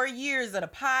got 4 years of the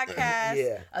podcast,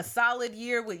 Yeah. a solid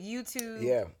year with YouTube.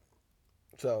 Yeah.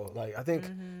 So like I think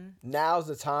now's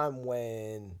the time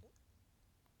when,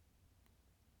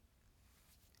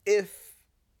 if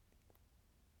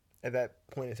at that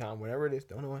point in time, whenever it is,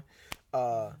 don't know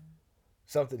when,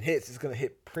 something hits, it's gonna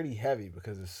hit pretty heavy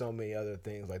because there's so many other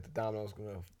things, like the dominoes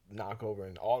gonna knock over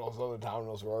and all those other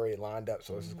dominoes were already lined up,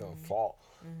 so it's just gonna fall.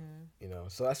 You know,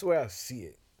 so that's the way I see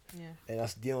it. Yeah. And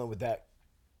us dealing with that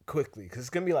quickly, because it's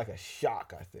gonna be like a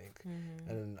shock, I think.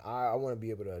 And I want to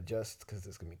be able to adjust, because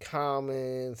there's gonna be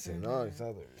comments and all this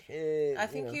other shit. I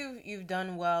think you've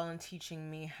done well in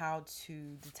teaching me how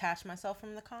to detach myself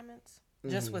from the comments.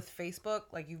 Just with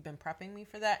Facebook, like you've been prepping me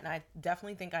for that, and I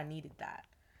definitely think I needed that,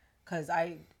 because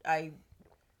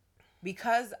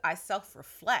because I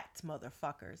self-reflect,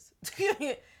 motherfuckers.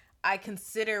 I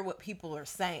consider what people are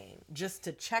saying just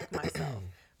to check myself.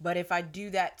 But if I do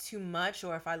that too much,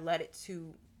 or if I let it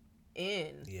too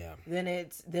in, then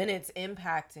it's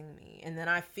impacting me, and then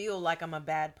I feel like I'm a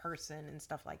bad person and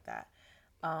stuff like that.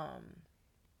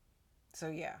 So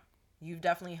yeah, you've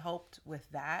definitely helped with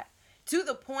that, to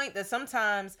the point that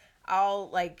sometimes I'll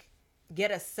like get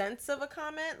a sense of a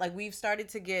comment. Like we've started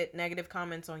to get negative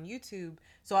comments on YouTube,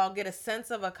 so I'll get a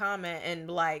sense of a comment and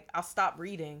like I'll stop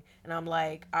reading, and I'm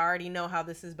like, I already know how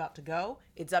this is about to go.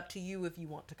 It's up to you if you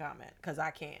want to comment, because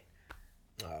I can't.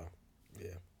 Oh,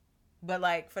 yeah. But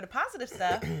like for the positive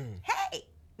stuff, hey.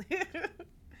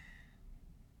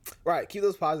 Right, keep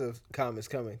those positive comments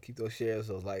coming. Keep those shares,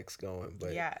 those likes going.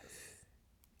 But Yes.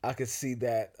 I could see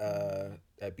that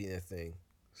that being a thing.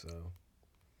 So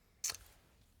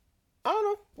I don't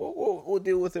know. We'll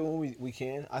deal with it when we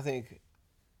can. I think,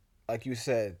 like you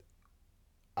said,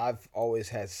 I've always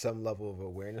had some level of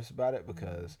awareness about it,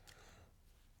 because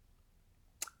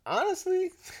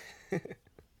honestly,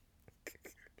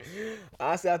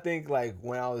 I think like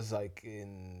when I was like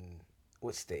in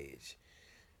what stage?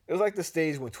 It was like the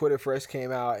stage when Twitter first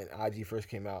came out and IG first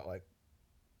came out, like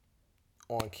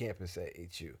on campus at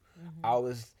HU. I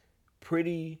was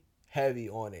pretty heavy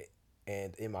on it,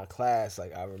 and in my class,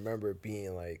 like I remember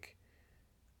being like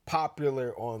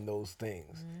popular on those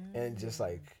things, and just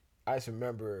like I just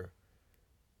remember,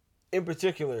 in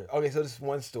particular. Okay, so this is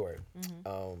one story.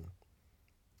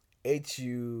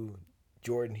 HU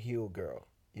Jordan Hill girl,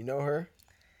 you know her?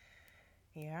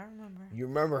 Yeah, I remember. You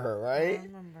remember her, right? I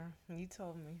remember. You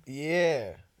told me.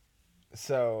 Yeah.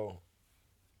 So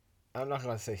I'm not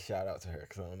gonna say shout out to her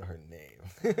because I don't know her name.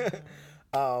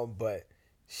 But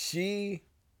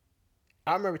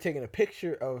I remember taking a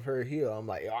picture of her heel. I'm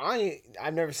like,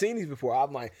 I've never seen these before.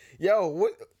 I'm like, yo,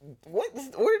 what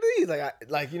are these?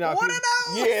 Like, you know, What people,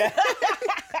 are those? Yeah.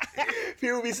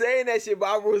 People be saying that shit, but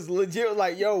I was legit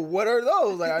like, yo, what are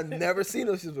those? Like, I've never seen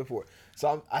those shit before.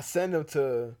 So I send them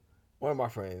to one of my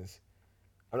friends.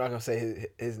 I'm not gonna say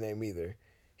his name either.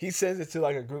 He sends it to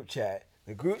like a group chat.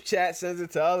 The group chat sends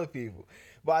it to other people.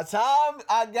 By the time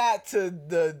I got to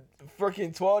the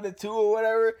freaking 12 to 2 or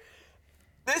whatever,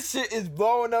 this shit is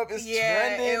blowing up. It's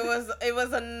trending. It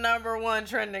was a #1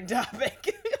 trending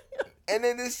topic. And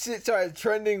then this shit started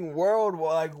trending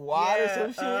worldwide, or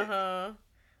some shit.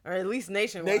 Or at least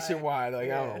nationwide. Nationwide,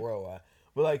 like I don't know, worldwide.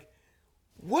 But like,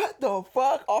 what the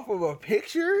fuck, off of a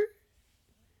picture?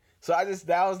 So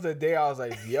that was the day I was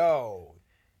like, yo,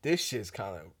 this shit's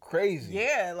kind of crazy.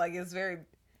 Yeah, like it's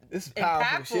this is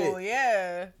powerful impactful, shit.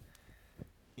 yeah.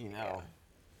 You know,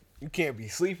 you can't be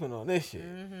sleeping on this shit.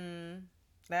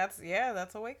 That's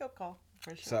a wake up call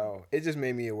for sure. So it just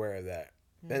made me aware of that.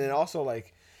 And then also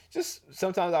like, just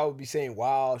sometimes I would be saying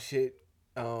wild shit.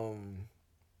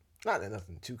 Not that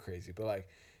nothing too crazy, but like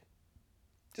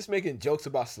just making jokes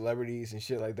about celebrities and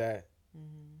shit like that,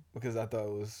 because I thought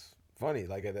it was funny.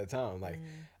 Like at that time, like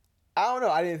I don't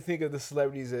know, I didn't think of the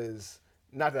celebrities as,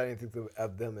 not that I didn't think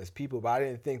of them as people, but I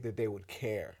didn't think that they would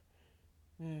care.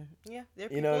 Yeah, they're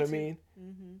people, you know what too. I mean?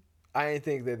 I didn't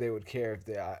think that they would care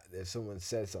if someone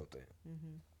said something.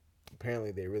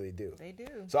 Apparently, they really do. They do.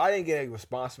 So I didn't get a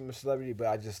response from a celebrity, but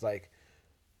I just like,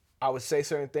 I would say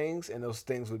certain things, and those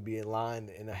things would be in line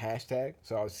in a hashtag.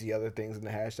 So I would see other things in the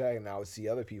hashtag, and I would see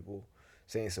other people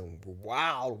saying some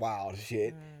wild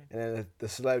shit, and then the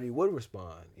celebrity would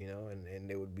respond, and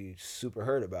they would be super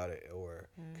hurt about it or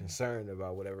concerned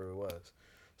about whatever it was.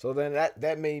 So then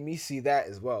that made me see that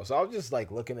as well. So I was just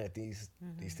like looking at these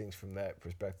things from that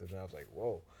perspective, and I was like,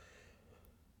 whoa.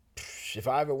 If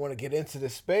I ever want to get into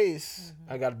this space,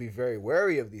 I got to be very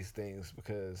wary of these things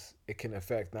because it can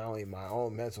affect not only my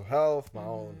own mental health, my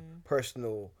own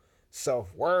personal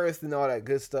self-worth and all that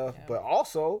good stuff, but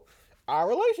also our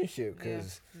relationship.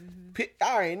 Because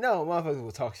I already know motherfuckers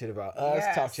will talk shit about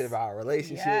us, talk shit about our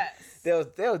relationship.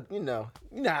 They'll you know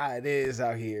how it is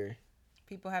out here.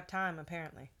 People have time,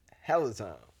 apparently. Hell of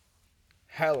time.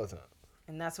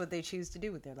 And that's what they choose to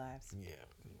do with their lives. Yeah.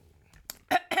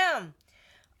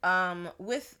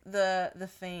 With the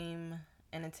fame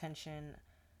and attention,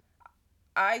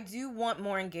 I do want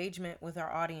more engagement with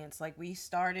our audience. Like, we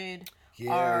started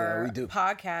our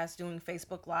podcast doing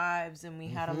Facebook Lives, and we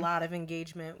had a lot of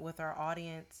engagement with our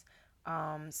audience.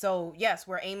 So yes,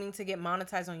 we're aiming to get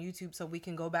monetized on YouTube so we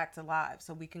can go back to live,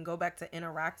 so we can go back to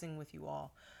interacting with you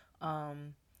all.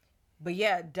 But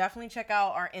yeah, definitely check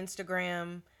out our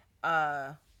Instagram.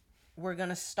 We're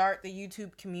gonna start the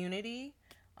YouTube community.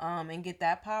 And get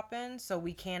that popping so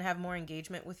we can have more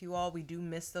engagement with you all. We do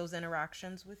miss those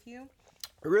interactions with you.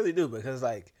 I really do, because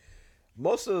like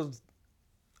most of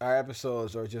our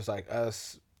episodes are just like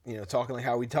us, talking like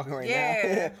how we talking right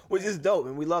now, which is dope,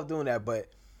 and we love doing that.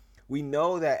 But we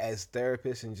know that as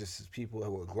therapists and just as people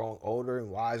who are growing older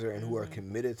and wiser and who are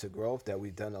committed to growth, that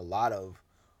we've done a lot of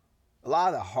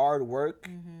the hard work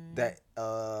that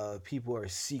people are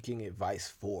seeking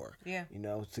advice for. Yeah.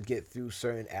 To get through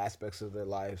certain aspects of their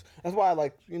lives. That's why,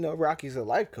 like, Rocky's a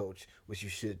life coach, which you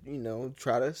should,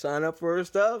 try to sign up for her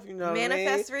stuff.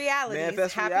 Manifest realities.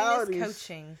 Manifest happiness realities.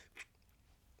 Coaching.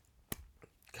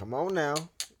 Come on now.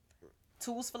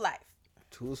 Tools for life.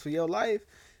 Tools for your life.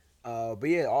 But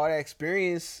yeah, all that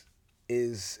experience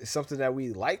is something that we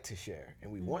like to share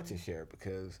and we want to share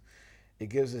because it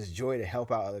gives us joy to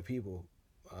help out other people.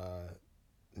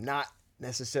 Not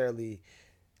necessarily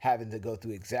having to go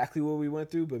through exactly what we went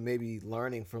through, but maybe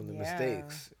learning from the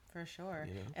mistakes. For sure.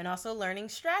 And also learning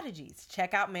strategies.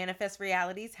 Check out Manifest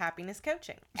Realities Happiness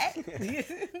Coaching. Hey.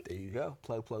 There you go.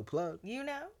 Plug. You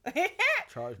know.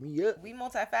 Charge me up. We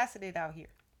multifaceted out here.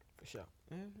 For sure.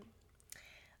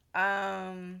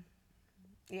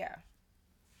 Yeah.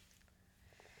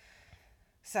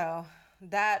 So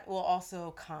that will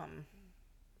also come,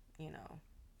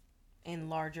 in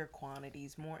larger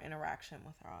quantities, more interaction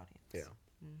with our audience. Yeah.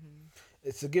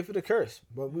 It's a gift and a curse,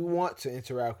 but we want to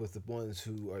interact with the ones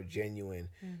who are genuine.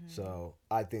 So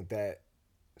I think that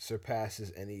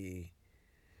surpasses any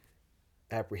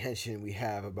apprehension we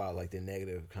have about like the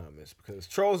negative comments, because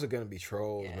trolls are going to be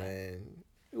trolls, man.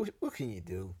 What can you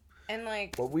do? And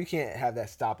like, but we can't have that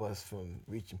stop us from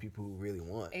reaching people who really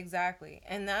want. Exactly.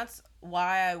 And that's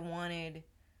why I wanted,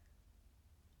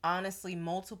 honestly,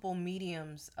 multiple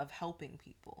mediums of helping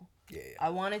people. Yeah. I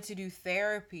wanted to do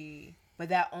therapy, but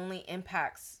that only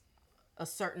impacts a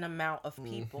certain amount of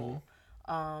people.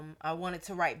 I wanted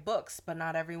to write books, but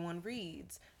not everyone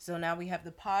reads. So now we have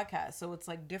the podcast. So it's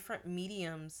like different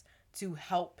mediums to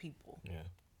help people. Yeah.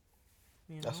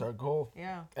 That's our goal.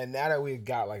 Yeah. And now that we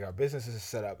got like our businesses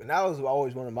set up, and that was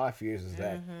always one of my fears, is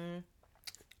that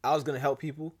I was going to help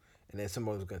people and then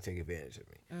someone was going to take advantage of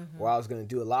me. Or I was going to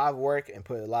do a lot of work and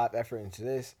put a lot of effort into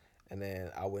this, and then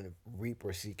I wouldn't reap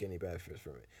or seek any benefits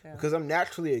from it. Yeah. Because I'm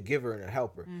naturally a giver and a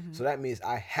helper. So that means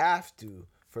I have to,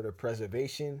 for the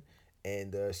preservation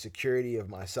and the security of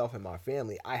myself and my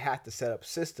family, I have to set up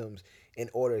systems in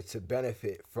order to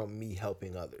benefit from me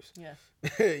helping others. Yeah.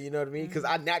 You know what I mean? Because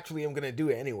I naturally am going to do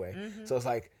it anyway. So it's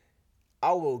like,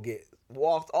 I will get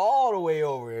walked all the way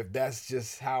over if that's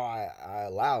just how I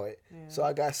allow it. Yeah. So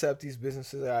I got to set up these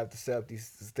businesses. I have to set up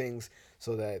these things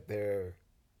so that they're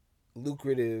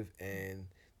lucrative and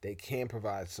they can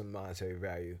provide some monetary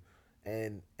value.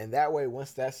 And that way,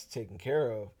 once that's taken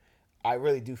care of, I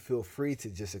really do feel free to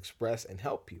just express and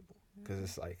help people, because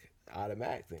it's like an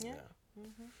automatic thing now.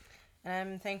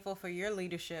 And I'm thankful for your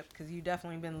leadership, because you've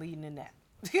definitely been leading in that.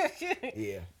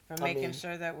 Yeah. For making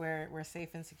sure that we're safe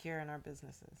and secure in our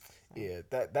businesses. So. Yeah,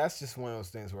 that's just one of those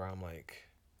things where I'm like,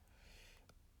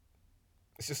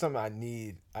 it's just something I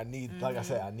need. Like I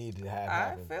said, I need to have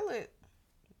happen. I feel it.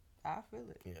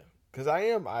 Yeah. Because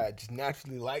I just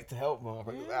naturally like to help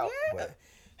motherfuckers out. But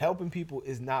helping people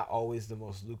is not always the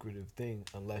most lucrative thing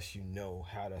unless you know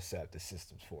how to set up the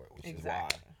systems for it, which is why.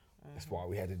 That's why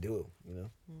we had to do it,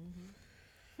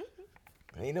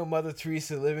 Ain't no Mother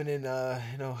Teresa living in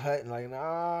hut and like,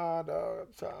 nah, dog,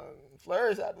 I'm trying to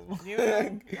flourish out this.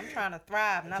 I'm trying to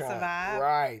thrive, not survive.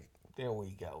 Right. There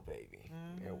we go, baby.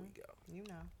 Mm-hmm. There we go. You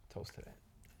know. Toast to that.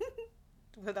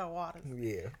 With our waters.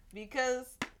 Yeah.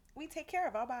 Because we take care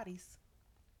of our bodies.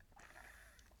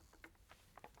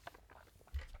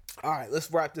 All right,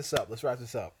 let's wrap this up.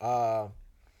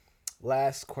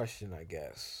 Last question, I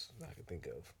guess, I can think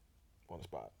of on the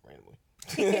spot randomly.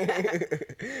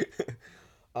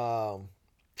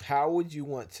 How would you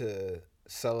want to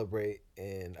celebrate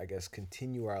and, I guess,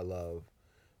 continue our love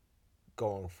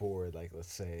going forward? Like,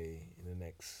 let's say in the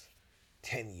next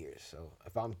 10 years. So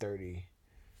if I'm 30,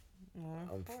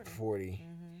 I'm 40.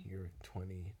 You're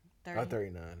 20. 30.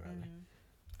 39, rather.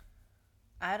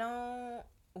 I don't.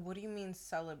 What do you mean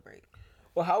celebrate?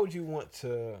 Well, how would you want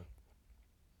to?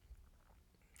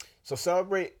 So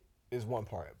celebrate is one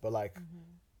part, but like,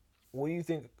 what do you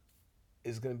think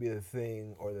is going to be the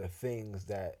thing or the things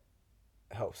that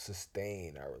help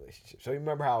sustain our relationship? So you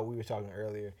remember how we were talking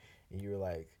earlier, and you were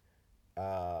like,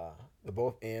 the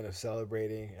both end of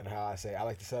celebrating, and how I say I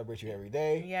like to celebrate you every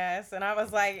day. Yes, and I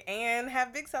was like, and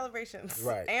have big celebrations,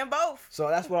 right? And both. So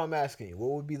that's what I'm asking you.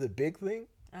 What would be the big thing?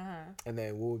 And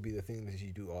then what would be the thing that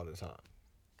you do all the time?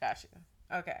 Gotcha.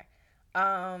 Okay.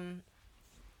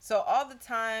 So all the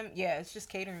time, yeah, it's just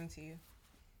catering to you,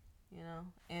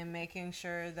 and making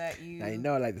sure that you. Now you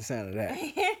know I like the sound of that.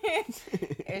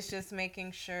 It's just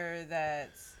making sure that,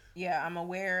 yeah, I'm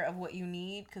aware of what you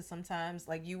need, because sometimes,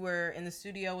 like, you were in the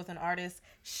studio with an artist.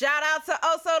 Shout out to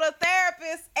also the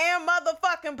therapist and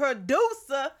motherfucking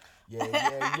producer.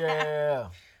 Yeah.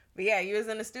 But yeah, you was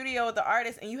in the studio with the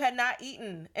artist and you had not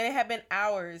eaten, and it had been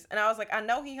hours. And I was like, I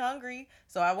know he hungry.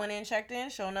 So I went in, checked in,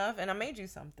 sure enough, and I made you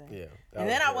something. Yeah. And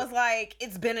then I was like,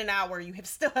 it's been an hour. You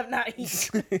still have not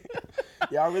eaten.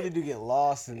 Yeah, I really do get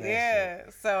lost in that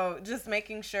shit. So just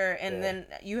making sure. And then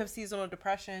you have seasonal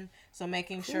depression. So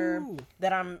making sure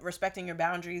that I'm respecting your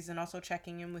boundaries and also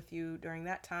checking in with you during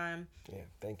that time. Yeah,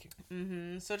 thank you.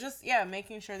 So just,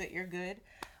 making sure that you're good.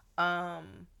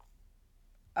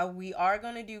 We are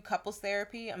going to do couples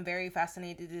therapy. I'm very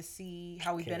fascinated to see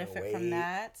how we benefit from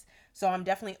that. So I'm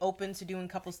definitely open to doing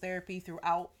couples therapy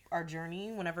throughout our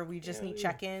journey whenever we just need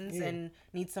check-ins and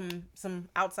need some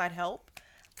outside help.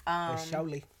 Let's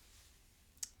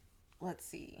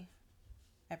see.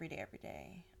 Every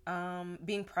day.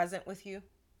 Being present with you.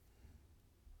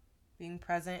 Being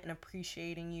present and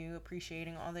appreciating you,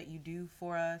 appreciating all that you do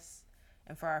for us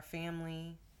and for our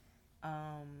family.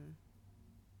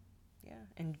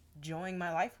 Enjoying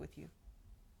my life with you.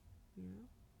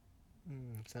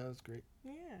 Sounds great.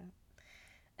 Yeah.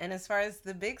 And as far as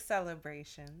the big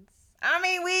celebrations, I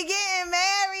mean, we getting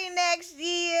married next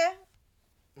year.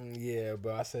 Yeah,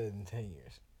 but I said in 10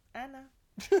 years. I know.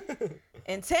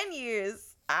 In 10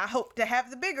 years, I hope to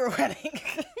have the bigger wedding.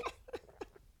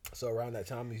 So around that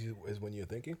time is when you're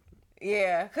thinking?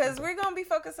 Yeah, because we're going to be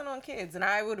focusing on kids, and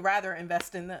I would rather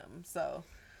invest in them. So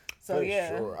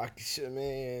yeah. Sure,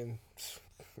 man.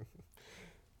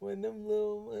 When them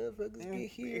little motherfuckers get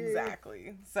here.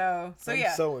 Exactly. So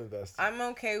I'm so invested. I'm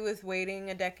okay with waiting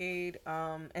a decade.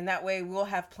 And that way we'll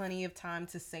have plenty of time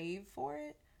to save for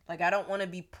it. Like, I don't want to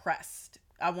be pressed.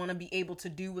 I want to be able to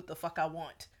do what the fuck I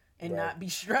want and not be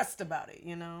stressed about it,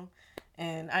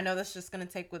 And I know that's just going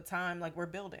to take with time, like we're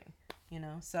building,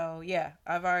 So yeah,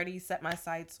 I've already set my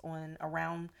sights on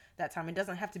around that time. It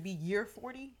doesn't have to be year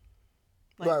 40.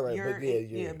 Like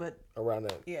right. But around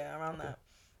that. Yeah, around that.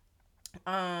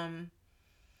 And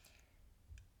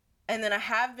then I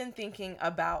have been thinking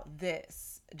about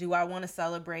this. Do I want to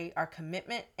celebrate our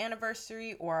commitment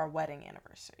anniversary or our wedding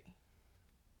anniversary?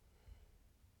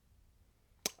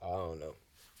 I don't know.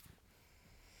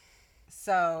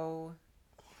 So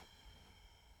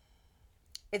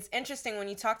it's interesting when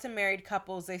you talk to married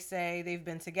couples, they say they've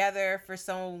been together for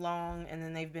so long and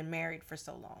then they've been married for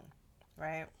so long,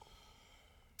 right?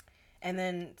 And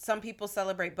then some people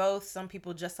celebrate both. Some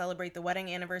people just celebrate the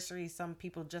wedding anniversary. Some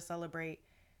people just celebrate...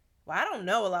 Well, I don't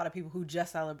know a lot of people who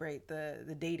just celebrate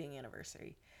the dating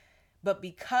anniversary. But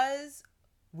because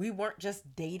we weren't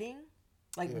just dating,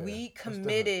 we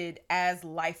committed as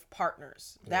life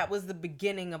partners. Yeah. That was the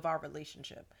beginning of our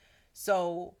relationship.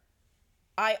 So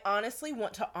I honestly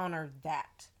want to honor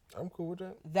that. I'm cool with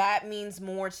that. That means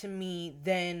more to me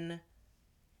than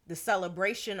the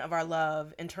celebration of our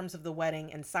love in terms of the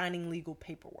wedding and signing legal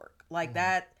paperwork.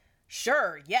 That,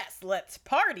 sure, yes, let's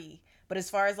party. But as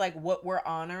far as what we're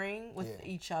honoring with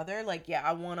each other,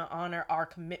 I want to honor our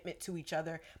commitment to each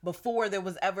other before there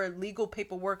was ever legal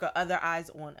paperwork or other eyes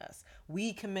on us.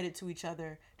 We committed to each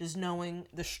other, just knowing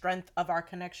the strength of our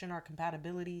connection, our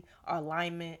compatibility, our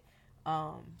alignment.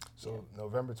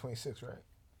 November 26th, right?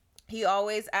 He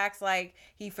always acts like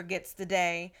he forgets the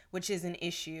day, which is an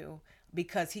issue.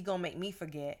 because he gonna make me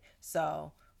forget.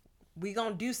 So we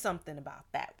gonna do something about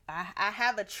that. I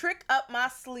have a trick up my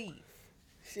sleeve.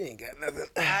 She ain't got nothing.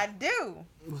 I do.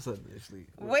 What's up, Ashley?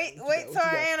 Wait till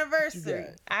our anniversary.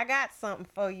 I got something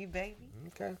for you, baby.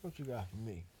 Okay, what you got for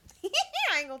me?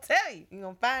 I ain't gonna tell you. You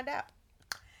gonna find out.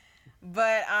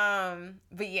 But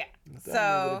yeah.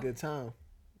 So a good time.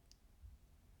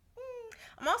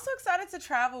 I'm also excited to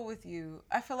travel with you.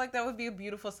 I feel like that would be a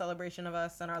beautiful celebration of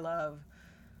us and our love,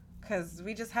 because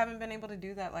we just haven't been able to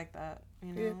do that like that.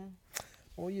 You know. Yeah.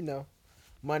 Well, you know,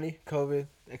 money, COVID,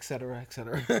 etc.,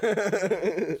 etc.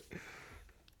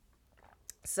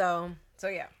 So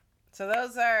yeah. So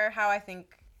those are how I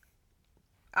think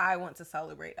I want to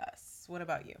celebrate us. What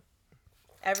about you?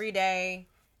 Every day,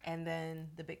 and then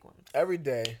the big ones. Every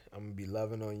day, I'm gonna be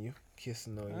loving on you,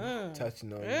 kissing on you,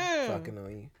 touching on you, fucking on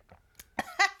you.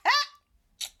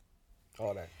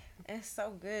 All that. It's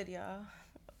so good, y'all.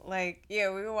 Like,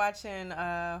 yeah, we were watching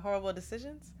Horrible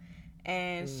Decisions,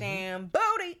 and Sham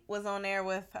Booty was on there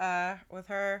with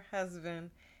her husband,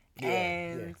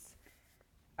 and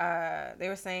they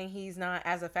were saying he's not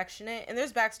as affectionate, and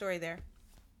there's backstory there.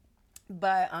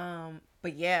 But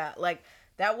yeah, like,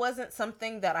 that wasn't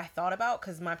something that I thought about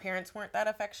because my parents weren't that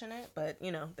affectionate, but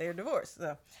you know, they're divorced,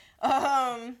 so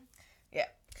yeah.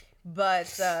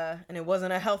 But and it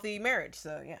wasn't a healthy marriage,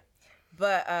 so yeah.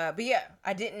 But yeah,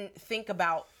 I didn't think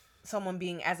about someone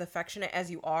being as affectionate as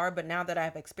you are, but now that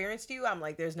I've experienced you, I'm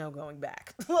like, there's no going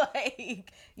back.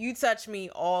 Like, you touch me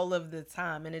all of the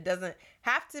time, and it doesn't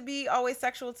have to be always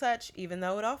sexual touch, even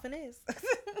though it often is.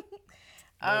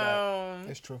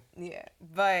 It's true. Yeah,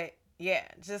 but yeah,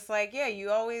 just like, yeah,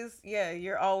 you're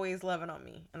always loving on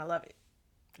me, and I love it.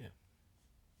 Yeah.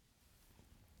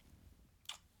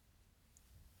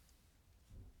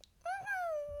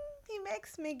 He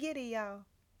makes me giddy, y'all.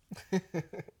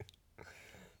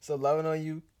 So loving on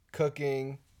you,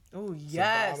 cooking. Oh,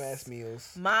 yes. Bomb ass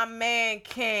meals. My man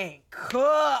can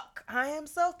cook. I am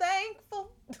so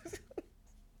thankful.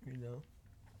 You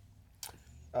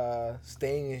know.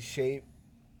 Staying in shape.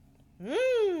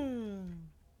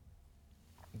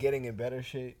 Getting in better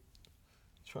shape.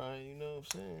 Trying, you know what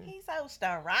I'm saying? He's so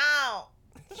strong.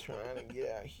 Trying to get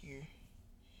out here.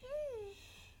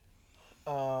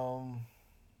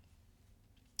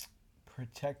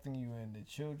 Protecting you and the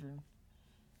children.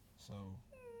 So,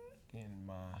 getting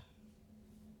my,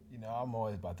 you know, I'm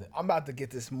about to get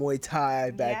this Muay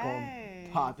Thai back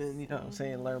on popping. You know what I'm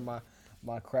saying? Learn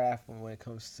my craft when it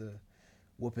comes to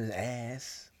whooping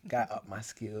ass. Got up my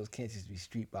skills. Can't just be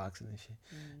street boxing and shit.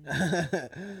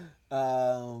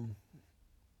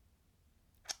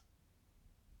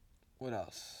 What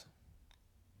else?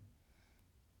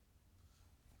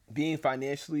 Being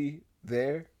financially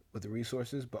there with the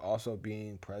resources, but also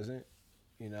being present,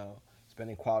 you know,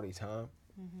 spending quality time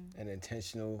and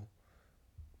intentional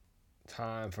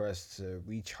time for us to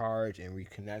recharge and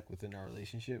reconnect within our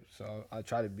relationship. So I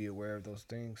try to be aware of those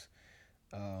things.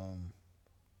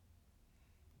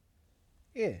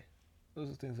 Yeah, those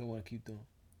are things I want to keep doing,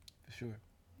 for sure.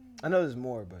 I know there's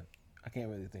more, but I can't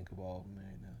really think of all of them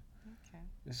right now. Okay.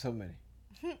 There's so many.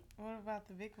 What about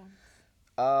the big ones?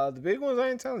 The big ones I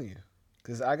ain't telling you,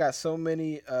 because I got so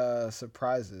many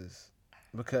surprises.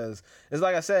 Because it's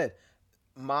like I said,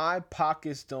 my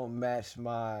pockets don't match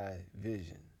my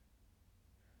vision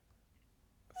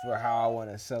for how I want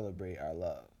to celebrate our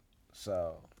love.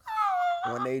 So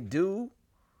when they do,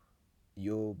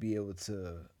 you'll be able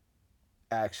to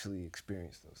actually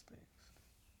experience those things.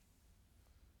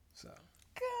 So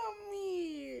Come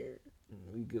here.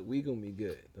 we gonna be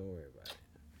good. Don't worry about it.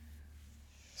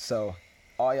 So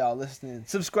all y'all listening,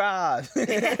 subscribe.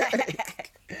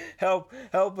 Help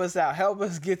us out. Help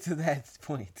us get to that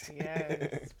point.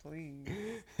 Yes, please.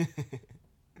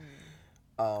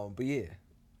 But yeah,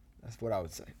 that's what I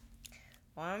would say.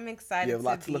 Well, I'm excited You have a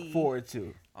lot to look forward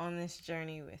to on this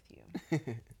journey with you.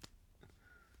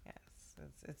 Yes,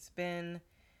 it's been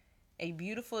a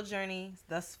beautiful journey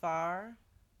thus far.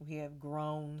 We have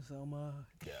grown so much.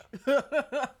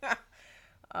 Yeah.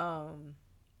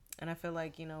 And I feel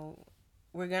like, you know,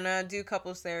 we're gonna do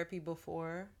couples therapy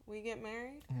before we get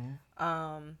married.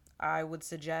 I would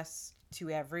suggest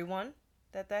to everyone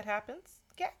that happens.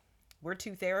 Yeah, we're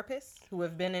two therapists who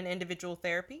have been in individual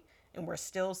therapy, and we're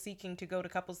still seeking to go to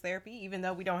couples therapy, even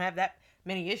though we don't have that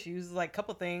many issues. Like, a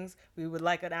couple things we would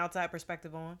like an outside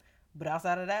perspective on, but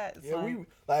outside of that, it's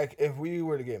if we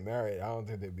were to get married, I don't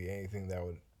think there'd be anything that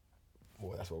would.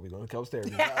 Well, that's what we're going to couples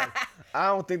therapy. I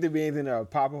don't think there'd be anything that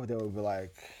would pop up that would be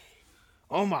like,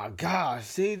 oh my gosh,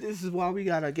 see, this is why we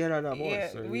gotta get our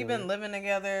divorce. Yeah, we've been living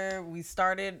together. We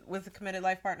started with a committed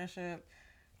life partnership.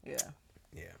 Yeah.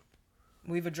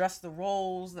 We've addressed the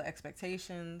roles, the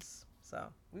expectations. So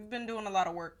we've been doing a lot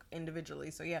of work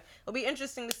individually. So yeah, it'll be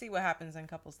interesting to see what happens in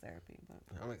couples therapy. But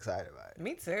I'm excited about it.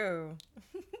 me too.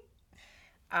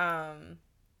 I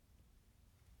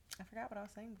forgot what I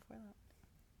was saying before that.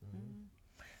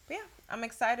 But yeah, I'm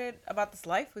excited about this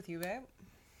life with you, babe.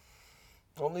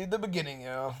 Only the beginning,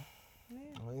 y'all.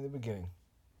 Yeah. Only the beginning.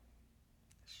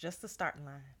 It's just the starting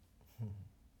line.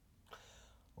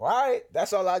 All right,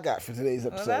 that's all I got for today's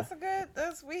episode.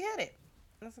 Well, we hit it.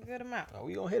 That's a good amount. Oh,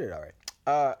 we gonna hit it, all right.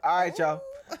 All right, y'all.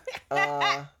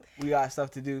 We got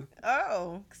stuff to do.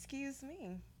 Oh, excuse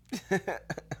me.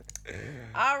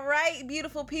 All right,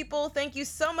 beautiful people. Thank you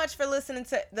so much for listening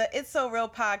to the It's So Real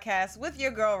podcast with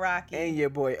your girl, Rocky. And your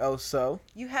boy, Oso.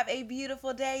 You have a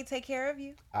beautiful day. Take care of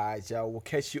you. All right, y'all. We'll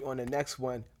catch you on the next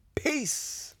one.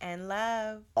 Peace. And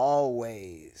love.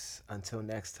 Always. Until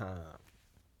next time.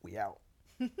 We out.